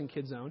now works in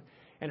Kids Zone.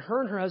 And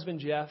her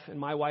husband, Jeff, and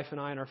my wife and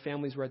I and our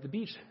families were at the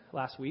beach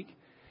last week.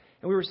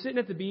 And we were sitting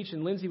at the beach,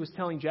 and Lindsay was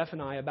telling Jeff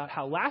and I about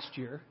how last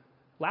year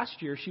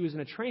she was in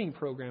a training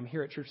program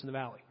here at Church in the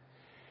Valley.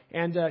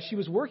 And she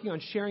was working on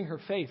sharing her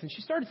faith. And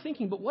she started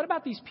thinking, but what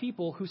about these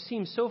people who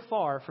seem so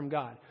far from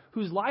God,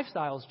 whose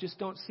lifestyles just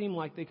don't seem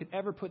like they could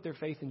ever put their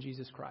faith in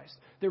Jesus Christ?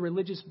 Their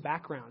religious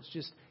backgrounds,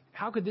 just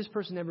how could this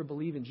person ever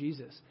believe in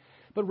Jesus?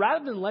 But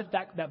rather than let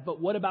that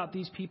but what about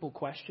these people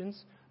questions,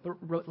 but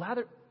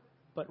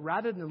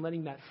rather than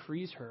letting that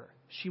freeze her,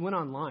 she went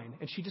online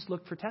and she just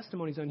looked for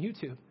testimonies on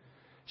YouTube.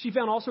 She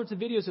found all sorts of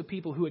videos of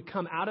people who had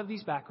come out of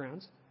these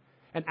backgrounds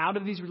and out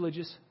of these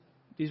religious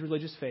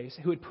faiths,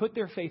 who had put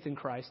their faith in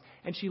Christ,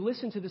 and she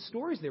listened to the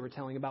stories they were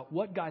telling about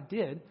what God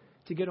did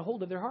to get a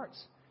hold of their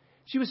hearts.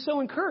 She was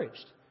so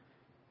encouraged,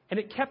 and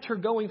it kept her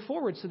going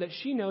forward so that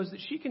she knows that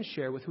she can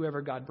share with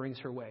whoever God brings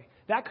her way.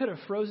 That could have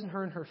frozen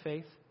her in her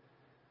faith,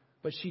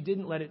 but she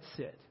didn't let it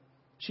sit.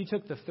 She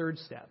took the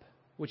 3rd step,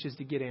 which is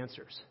to get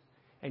answers.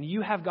 And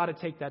you have got to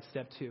take that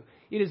step too.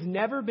 It has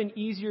never been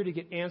easier to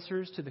get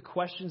answers to the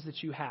questions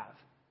that you have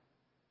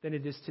than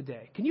it is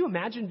today. Can you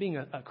imagine being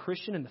a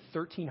Christian in the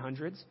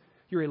 1300s?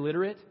 You're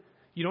illiterate.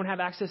 You don't have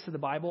access to the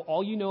Bible.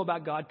 All you know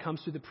about God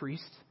comes through the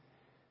priest.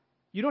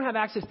 You don't have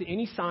access to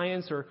any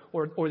science or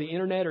the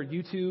internet or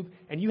YouTube.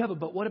 And you have a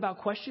but what about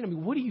question? I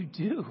mean, what do you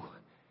do?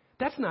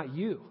 That's not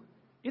you.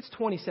 It's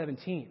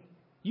 2017.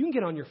 You can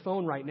get on your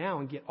phone right now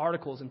and get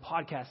articles and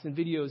podcasts and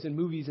videos and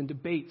movies and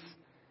debates.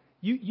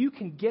 You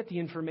can get the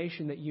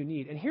information that you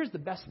need. And here's the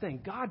best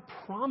thing. God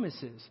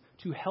promises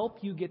to help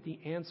you get the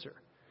answer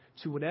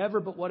to whatever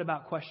but what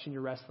about question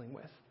you're wrestling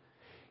with.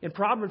 In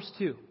Proverbs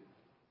 2,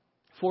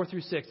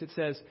 4-6, it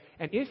says,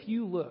 and if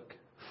you look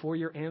for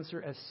your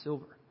answer as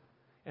silver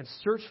and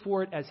search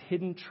for it as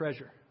hidden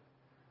treasure,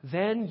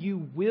 then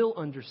you will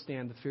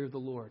understand the fear of the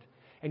Lord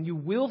and you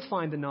will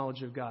find the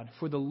knowledge of God.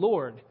 For the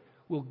Lord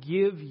will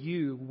give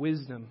you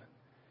wisdom,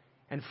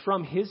 and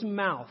from his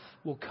mouth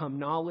will come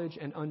knowledge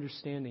and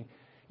understanding.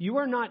 You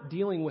are not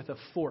dealing with a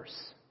force.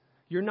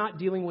 You're not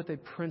dealing with a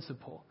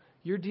principle.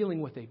 You're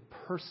dealing with a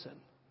person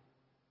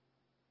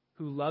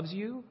who loves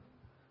you,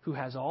 who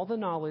has all the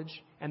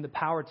knowledge and the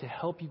power to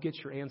help you get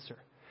your answer.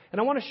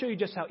 And I want to show you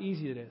just how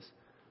easy it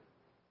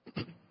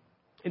is.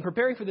 In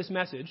preparing for this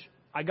message,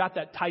 I got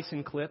that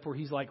Tyson clip where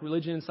he's like,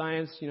 religion and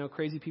science,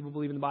 crazy people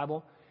believe in the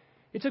Bible.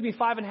 It took me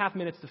 5.5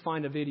 minutes to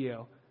find a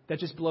video that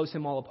just blows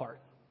him all apart.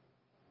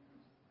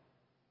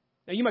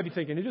 Now, you might be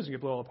thinking, it doesn't get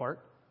blown apart.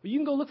 But you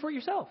can go look for it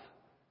yourself.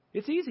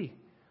 It's easy.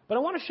 But I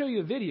want to show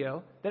you a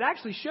video that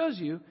actually shows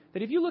you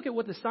that if you look at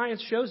what the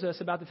science shows us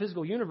about the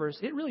physical universe,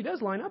 it really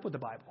does line up with the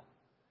Bible.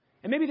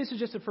 And maybe this is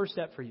just a first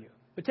step for you.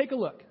 But take a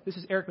look. This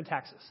is Eric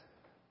Metaxas.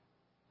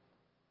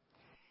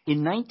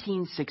 In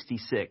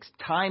 1966,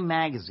 Time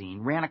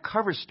magazine ran a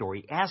cover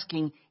story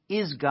asking,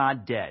 "Is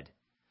God dead?"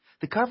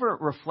 The cover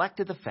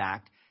reflected the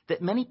fact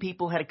that many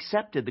people had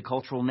accepted the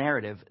cultural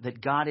narrative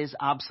that God is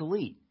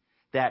obsolete,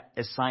 that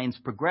as science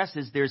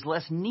progresses, there's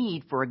less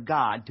need for a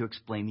God to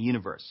explain the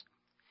universe.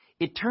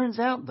 It turns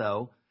out,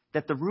 though,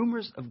 that the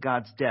rumors of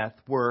God's death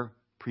were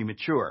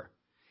premature.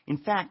 In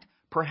fact,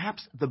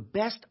 perhaps the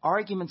best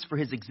arguments for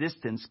his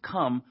existence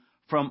come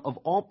from, of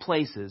all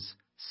places,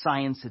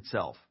 science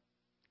itself.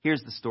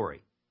 Here's the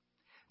story.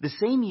 The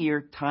same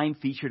year Time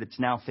featured its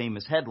now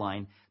famous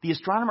headline, the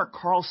astronomer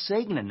Carl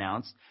Sagan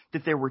announced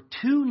that there were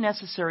two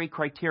necessary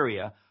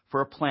criteria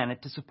for a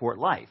planet to support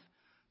life: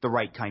 the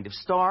right kind of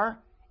star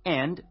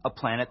and a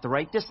planet the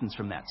right distance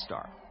from that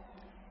star.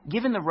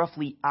 Given the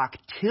roughly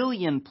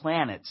octillion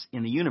planets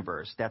in the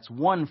universe, that's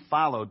one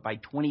followed by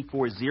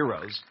 24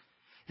 zeros,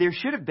 there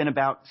should have been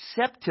about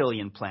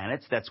septillion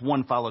planets, that's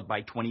one followed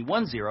by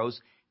 21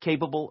 zeros,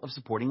 capable of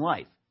supporting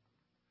life.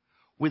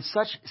 With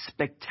such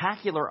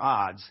spectacular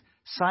odds,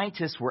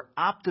 scientists were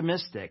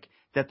optimistic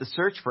that the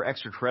search for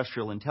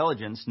extraterrestrial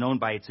intelligence, known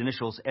by its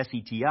initials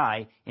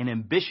SETI, an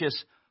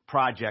ambitious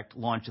project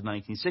launched in the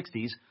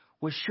 1960s,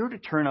 was sure to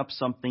turn up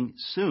something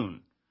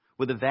soon.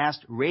 With a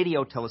vast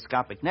radio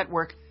telescopic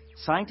network,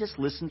 scientists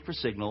listened for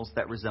signals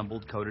that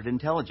resembled coded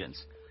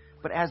intelligence.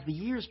 But as the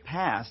years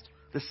passed,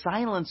 the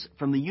silence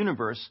from the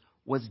universe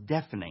was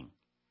deafening.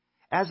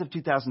 As of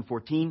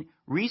 2014,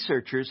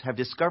 researchers have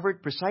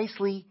discovered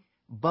precisely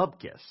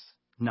bupkis,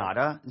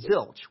 nada,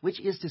 zilch, which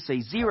is to say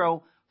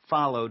zero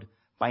followed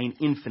by an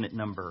infinite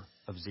number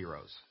of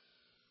zeros.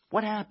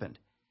 What happened?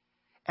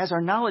 As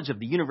our knowledge of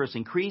the universe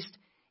increased,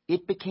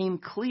 it became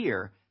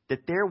clear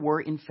that there were,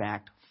 in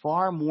fact,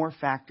 far more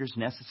factors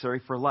necessary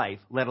for life,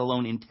 let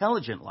alone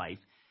intelligent life,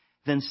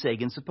 than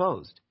Sagan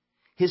supposed.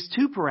 His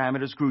two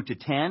parameters grew to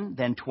 10,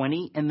 then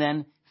 20, and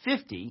then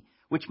 50,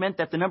 which meant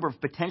that the number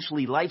of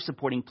potentially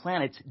life-supporting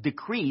planets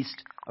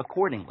decreased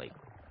accordingly.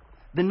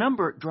 The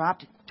number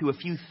dropped to a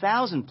few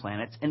thousand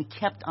planets and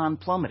kept on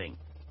plummeting.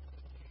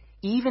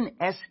 Even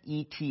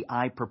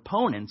SETI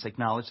proponents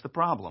acknowledged the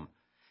problem.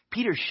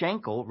 Peter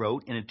Schenkel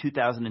wrote in a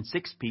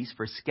 2006 piece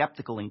for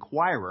Skeptical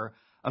Inquirer,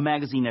 a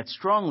magazine that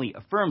strongly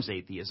affirms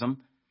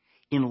atheism,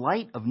 "In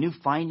light of new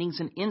findings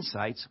and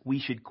insights, we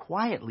should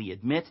quietly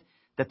admit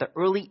that the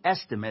early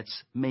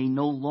estimates may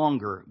no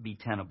longer be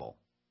tenable."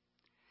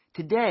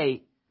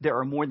 Today, there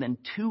are more than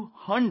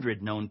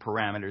 200 known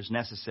parameters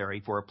necessary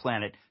for a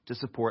planet to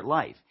support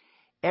life,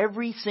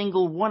 every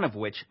single one of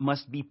which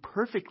must be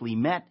perfectly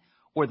met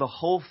or the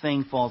whole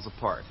thing falls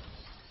apart.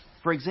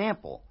 For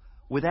example,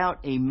 without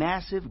a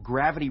massive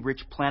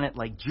gravity-rich planet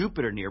like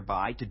Jupiter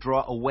nearby to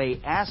draw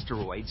away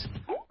asteroids,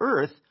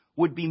 Earth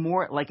would be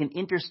more like an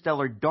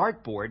interstellar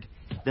dartboard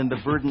than the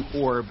verdant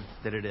orb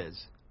that it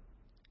is.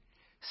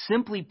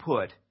 Simply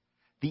put,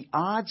 the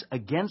odds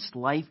against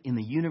life in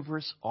the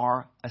universe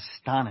are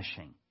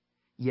astonishing.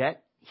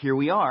 Yet, here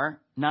we are,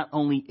 not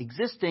only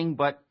existing,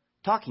 but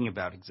talking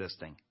about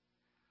existing.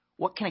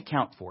 What can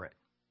account for it?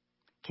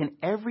 Can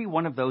every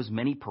one of those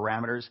many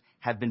parameters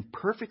have been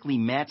perfectly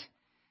met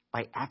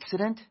by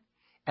accident?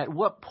 At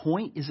what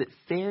point is it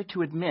fair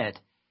to admit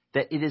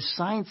that it is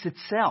science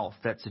itself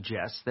that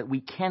suggests that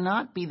we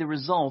cannot be the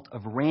result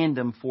of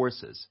random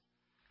forces?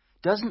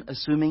 Doesn't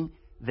assuming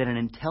that an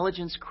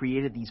intelligence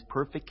created these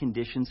perfect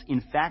conditions in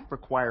fact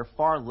require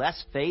far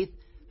less faith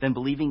than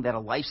believing that a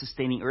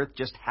life-sustaining Earth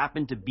just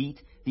happened to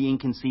beat the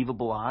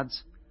inconceivable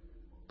odds?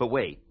 But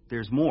wait,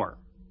 there's more.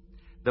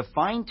 The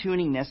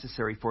fine-tuning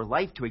necessary for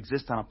life to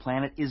exist on a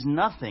planet is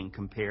nothing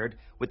compared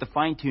with the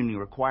fine-tuning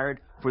required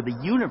for the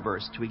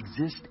universe to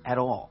exist at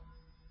all.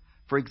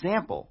 For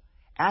example,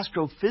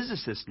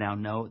 astrophysicists now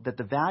know that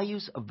the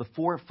values of the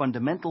four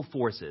fundamental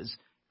forces,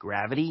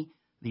 gravity,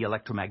 the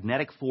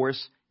electromagnetic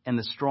force, and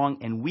the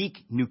strong and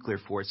weak nuclear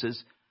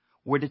forces,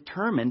 were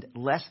determined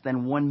less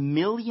than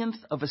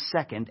 1/1,000,000th of a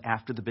second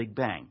after the Big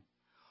Bang.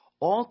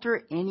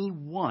 Alter any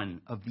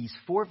one of these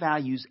four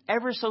values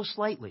ever so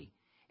slightly,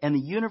 and the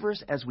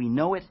universe as we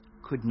know it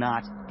could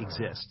not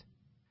exist.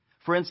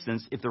 For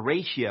instance, if the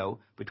ratio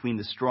between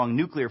the strong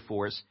nuclear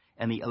force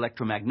and the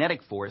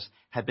electromagnetic force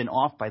had been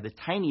off by the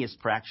tiniest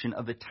fraction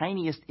of the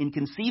tiniest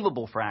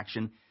inconceivable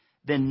fraction,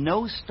 then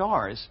no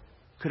stars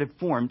could have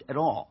formed at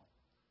all.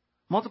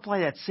 Multiply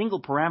that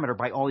single parameter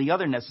by all the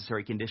other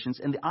necessary conditions,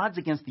 and the odds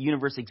against the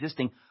universe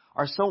existing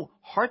are so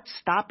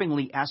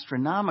heart-stoppingly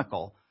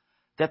astronomical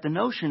that the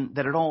notion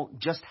that it all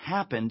just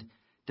happened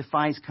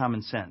defies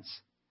common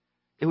sense.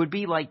 It would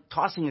be like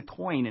tossing a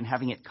coin and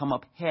having it come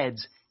up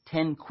heads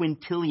 10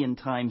 quintillion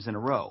times in a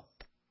row.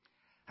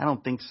 I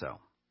don't think so.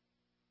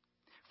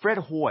 Fred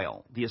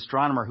Hoyle, the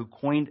astronomer who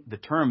coined the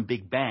term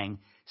Big Bang,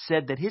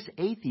 said that his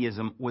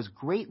atheism was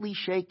greatly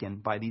shaken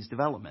by these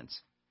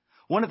developments.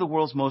 One of the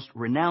world's most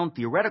renowned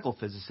theoretical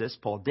physicists,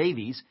 Paul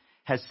Davies,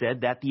 has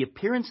said that the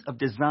appearance of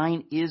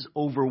design is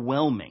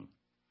overwhelming.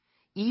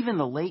 Even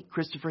the late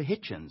Christopher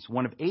Hitchens,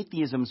 one of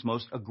atheism's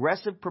most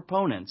aggressive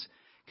proponents,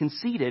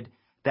 conceded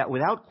that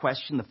without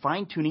question the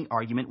fine-tuning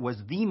argument was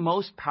the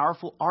most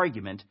powerful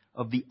argument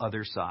of the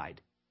other side.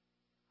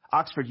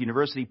 Oxford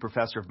University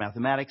professor of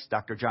mathematics,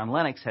 Dr. John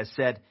Lennox, has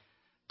said,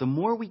 "The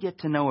more we get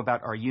to know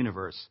about our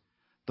universe,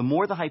 the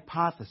more the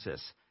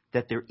hypothesis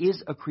that there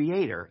is a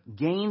creator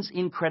gains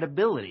in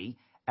credibility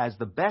as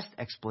the best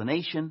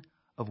explanation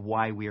of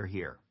why we are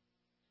here."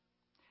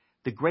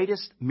 The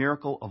greatest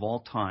miracle of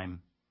all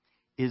time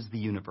is the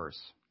universe.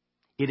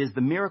 It is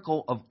the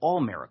miracle of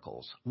all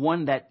miracles,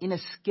 one that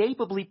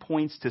inescapably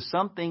points to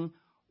something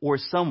or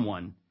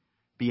someone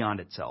beyond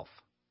itself.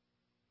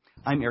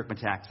 I'm Eric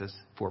Metaxas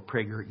for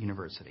Prager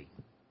University.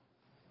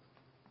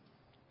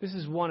 This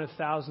is one of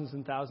thousands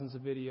and thousands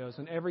of videos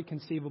on every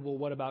conceivable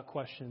what about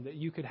question that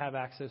you could have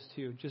access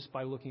to just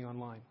by looking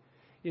online.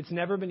 It's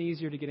never been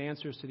easier to get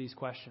answers to these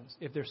questions.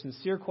 If they're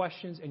sincere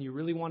questions and you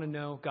really want to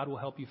know, God will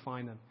help you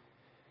find them.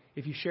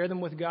 If you share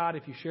them with God,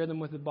 if you share them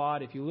with the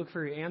bod, if you look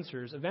for your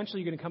answers,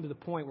 eventually you're going to come to the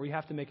point where you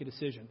have to make a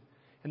decision.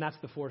 And that's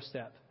the fourth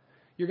step.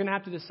 You're going to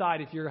have to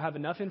decide if you have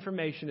enough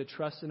information to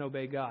trust and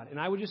obey God. And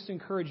I would just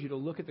encourage you to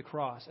look at the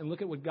cross and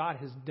look at what God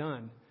has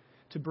done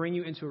to bring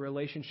you into a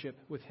relationship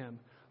with Him.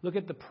 Look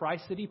at the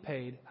price that He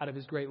paid out of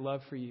His great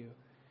love for you.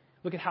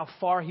 Look at how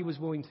far He was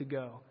willing to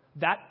go.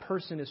 That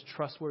person is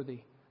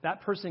trustworthy.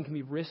 That person can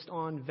be risked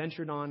on,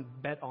 ventured on,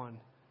 bet on.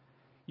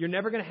 You're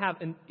never going to have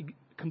a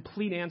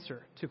complete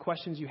answer to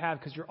questions you have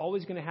because you're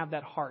always going to have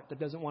that heart that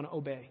doesn't want to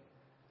obey.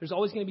 There's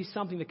always going to be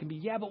something that can be,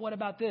 yeah, but what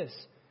about this?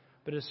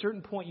 But at a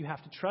certain point, you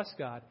have to trust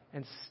God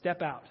and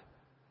step out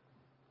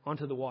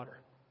onto the water.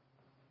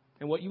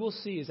 And what you will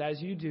see is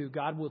as you do,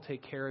 God will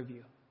take care of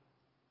you.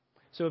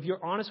 So if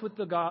you're honest with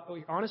God,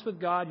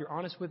 you're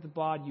honest with the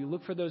bod, you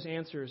look for those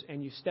answers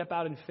and you step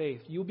out in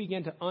faith, you'll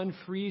begin to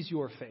unfreeze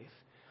your faith.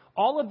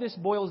 All of this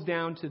boils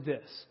down to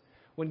this.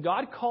 When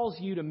God calls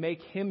you to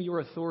make Him your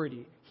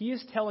authority, He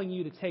is telling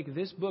you to take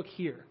this book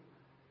here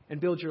and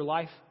build your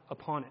life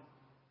upon it.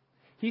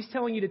 He's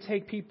telling you to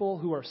take people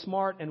who are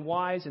smart and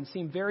wise and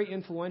seem very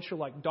influential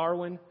like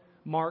Darwin,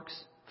 Marx,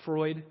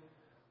 Freud,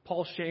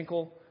 Paul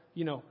Schenkel,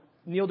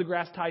 Neil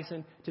deGrasse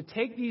Tyson, to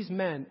take these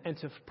men and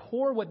to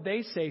pour what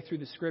they say through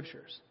the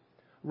Scriptures,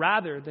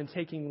 rather than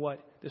taking what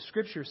the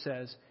Scripture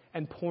says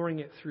and pouring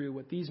it through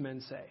what these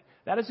men say.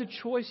 That is a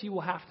choice you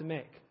will have to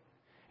make.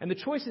 And the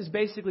choice is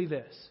basically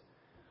this.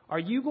 Are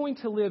you going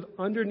to live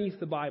underneath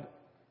the Bible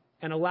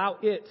and allow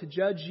it to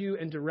judge you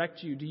and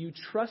direct you? Do you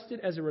trust it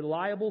as a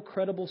reliable,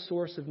 credible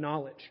source of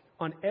knowledge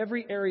on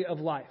every area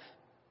of life?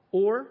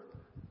 Or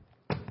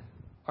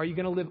are you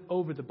going to live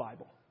over the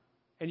Bible?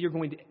 And you're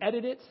going to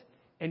edit it,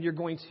 and you're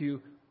going to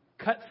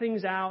cut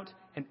things out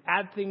and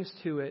add things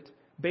to it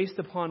based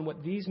upon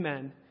what these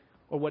men,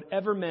 or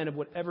whatever men of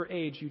whatever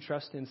age you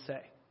trust in,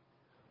 say?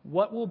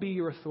 What will be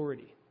your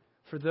authority?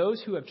 For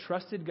those who have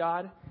trusted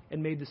God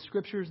and made the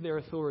Scriptures their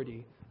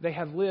authority, they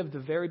have lived the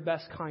very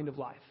best kind of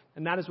life.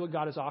 And that is what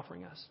God is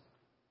offering us.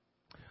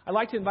 I'd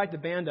like to invite the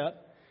band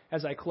up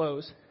as I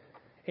close.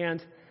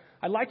 And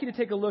I'd like you to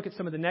take a look at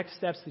some of the next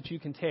steps that you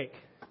can take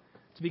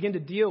to begin to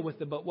deal with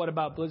the what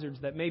about blizzards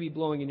that may be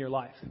blowing in your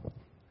life.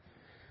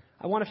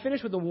 I want to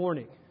finish with a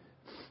warning.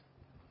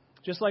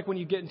 Just like when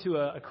you get into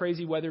a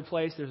crazy weather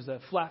place, there's a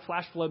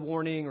flash flood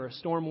warning or a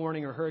storm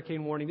warning or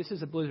hurricane warning. This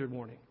is a blizzard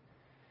warning.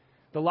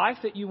 The life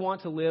that you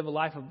want to live, a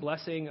life of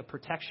blessing, of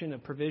protection,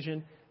 of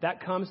provision,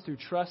 that comes through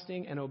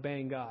trusting and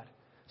obeying God.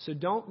 So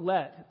don't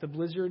let the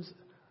blizzards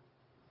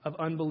of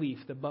unbelief,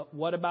 the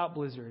what about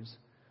blizzards,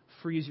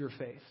 freeze your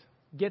faith.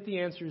 Get the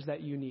answers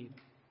that you need.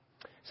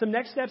 Some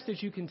next steps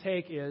that you can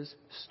take is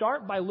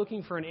start by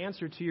looking for an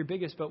answer to your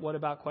biggest but what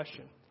about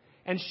question.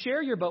 And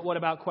share your but what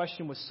about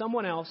question with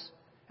someone else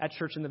at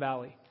Church in the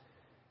Valley.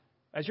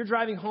 As you're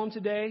driving home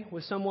today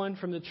with someone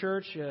from the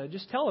church,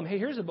 just tell them, hey,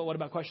 here's a but what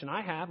about question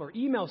I have, or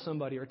email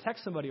somebody or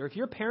text somebody. Or if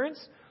you're parents,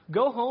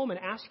 go home and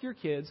ask your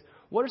kids,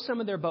 what are some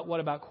of their but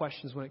what about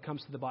questions when it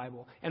comes to the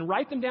Bible? And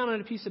write them down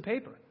on a piece of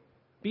paper.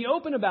 Be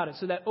open about it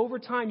so that over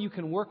time you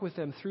can work with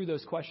them through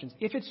those questions.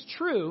 If it's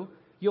true,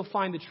 you'll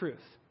find the truth.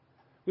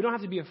 We don't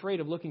have to be afraid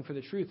of looking for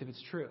the truth if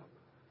it's true.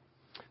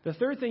 The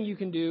third thing you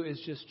can do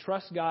is just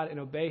trust God and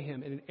obey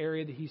Him in an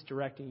area that He's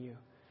directing you.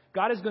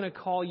 God is going to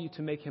call you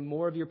to make Him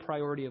more of your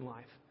priority in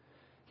life.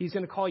 He's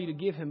going to call you to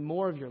give Him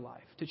more of your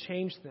life, to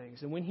change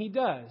things. And when He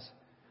does,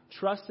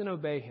 trust and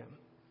obey Him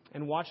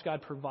and watch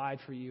God provide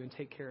for you and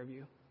take care of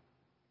you.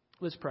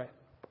 Let's pray.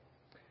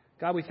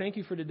 God, we thank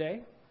You for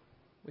today.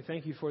 We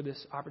thank You for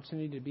this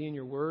opportunity to be in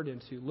Your Word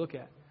and to look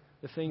at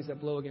the things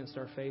that blow against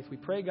our faith. We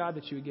pray, God,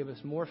 that You would give us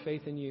more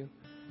faith in You.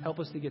 Help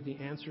us to get the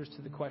answers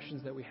to the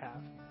questions that we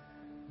have.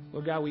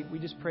 Lord God, we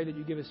just pray that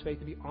You give us faith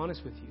to be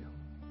honest with You.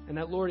 And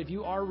that, Lord, if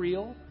You are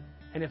real,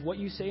 and if what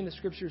You say in the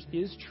Scriptures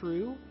is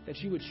true, that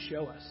You would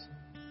show us.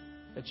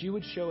 That You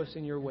would show us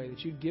in Your way.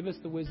 That You'd give us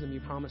the wisdom You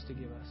promised to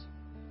give us.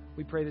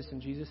 We pray this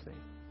in Jesus'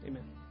 name.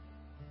 Amen.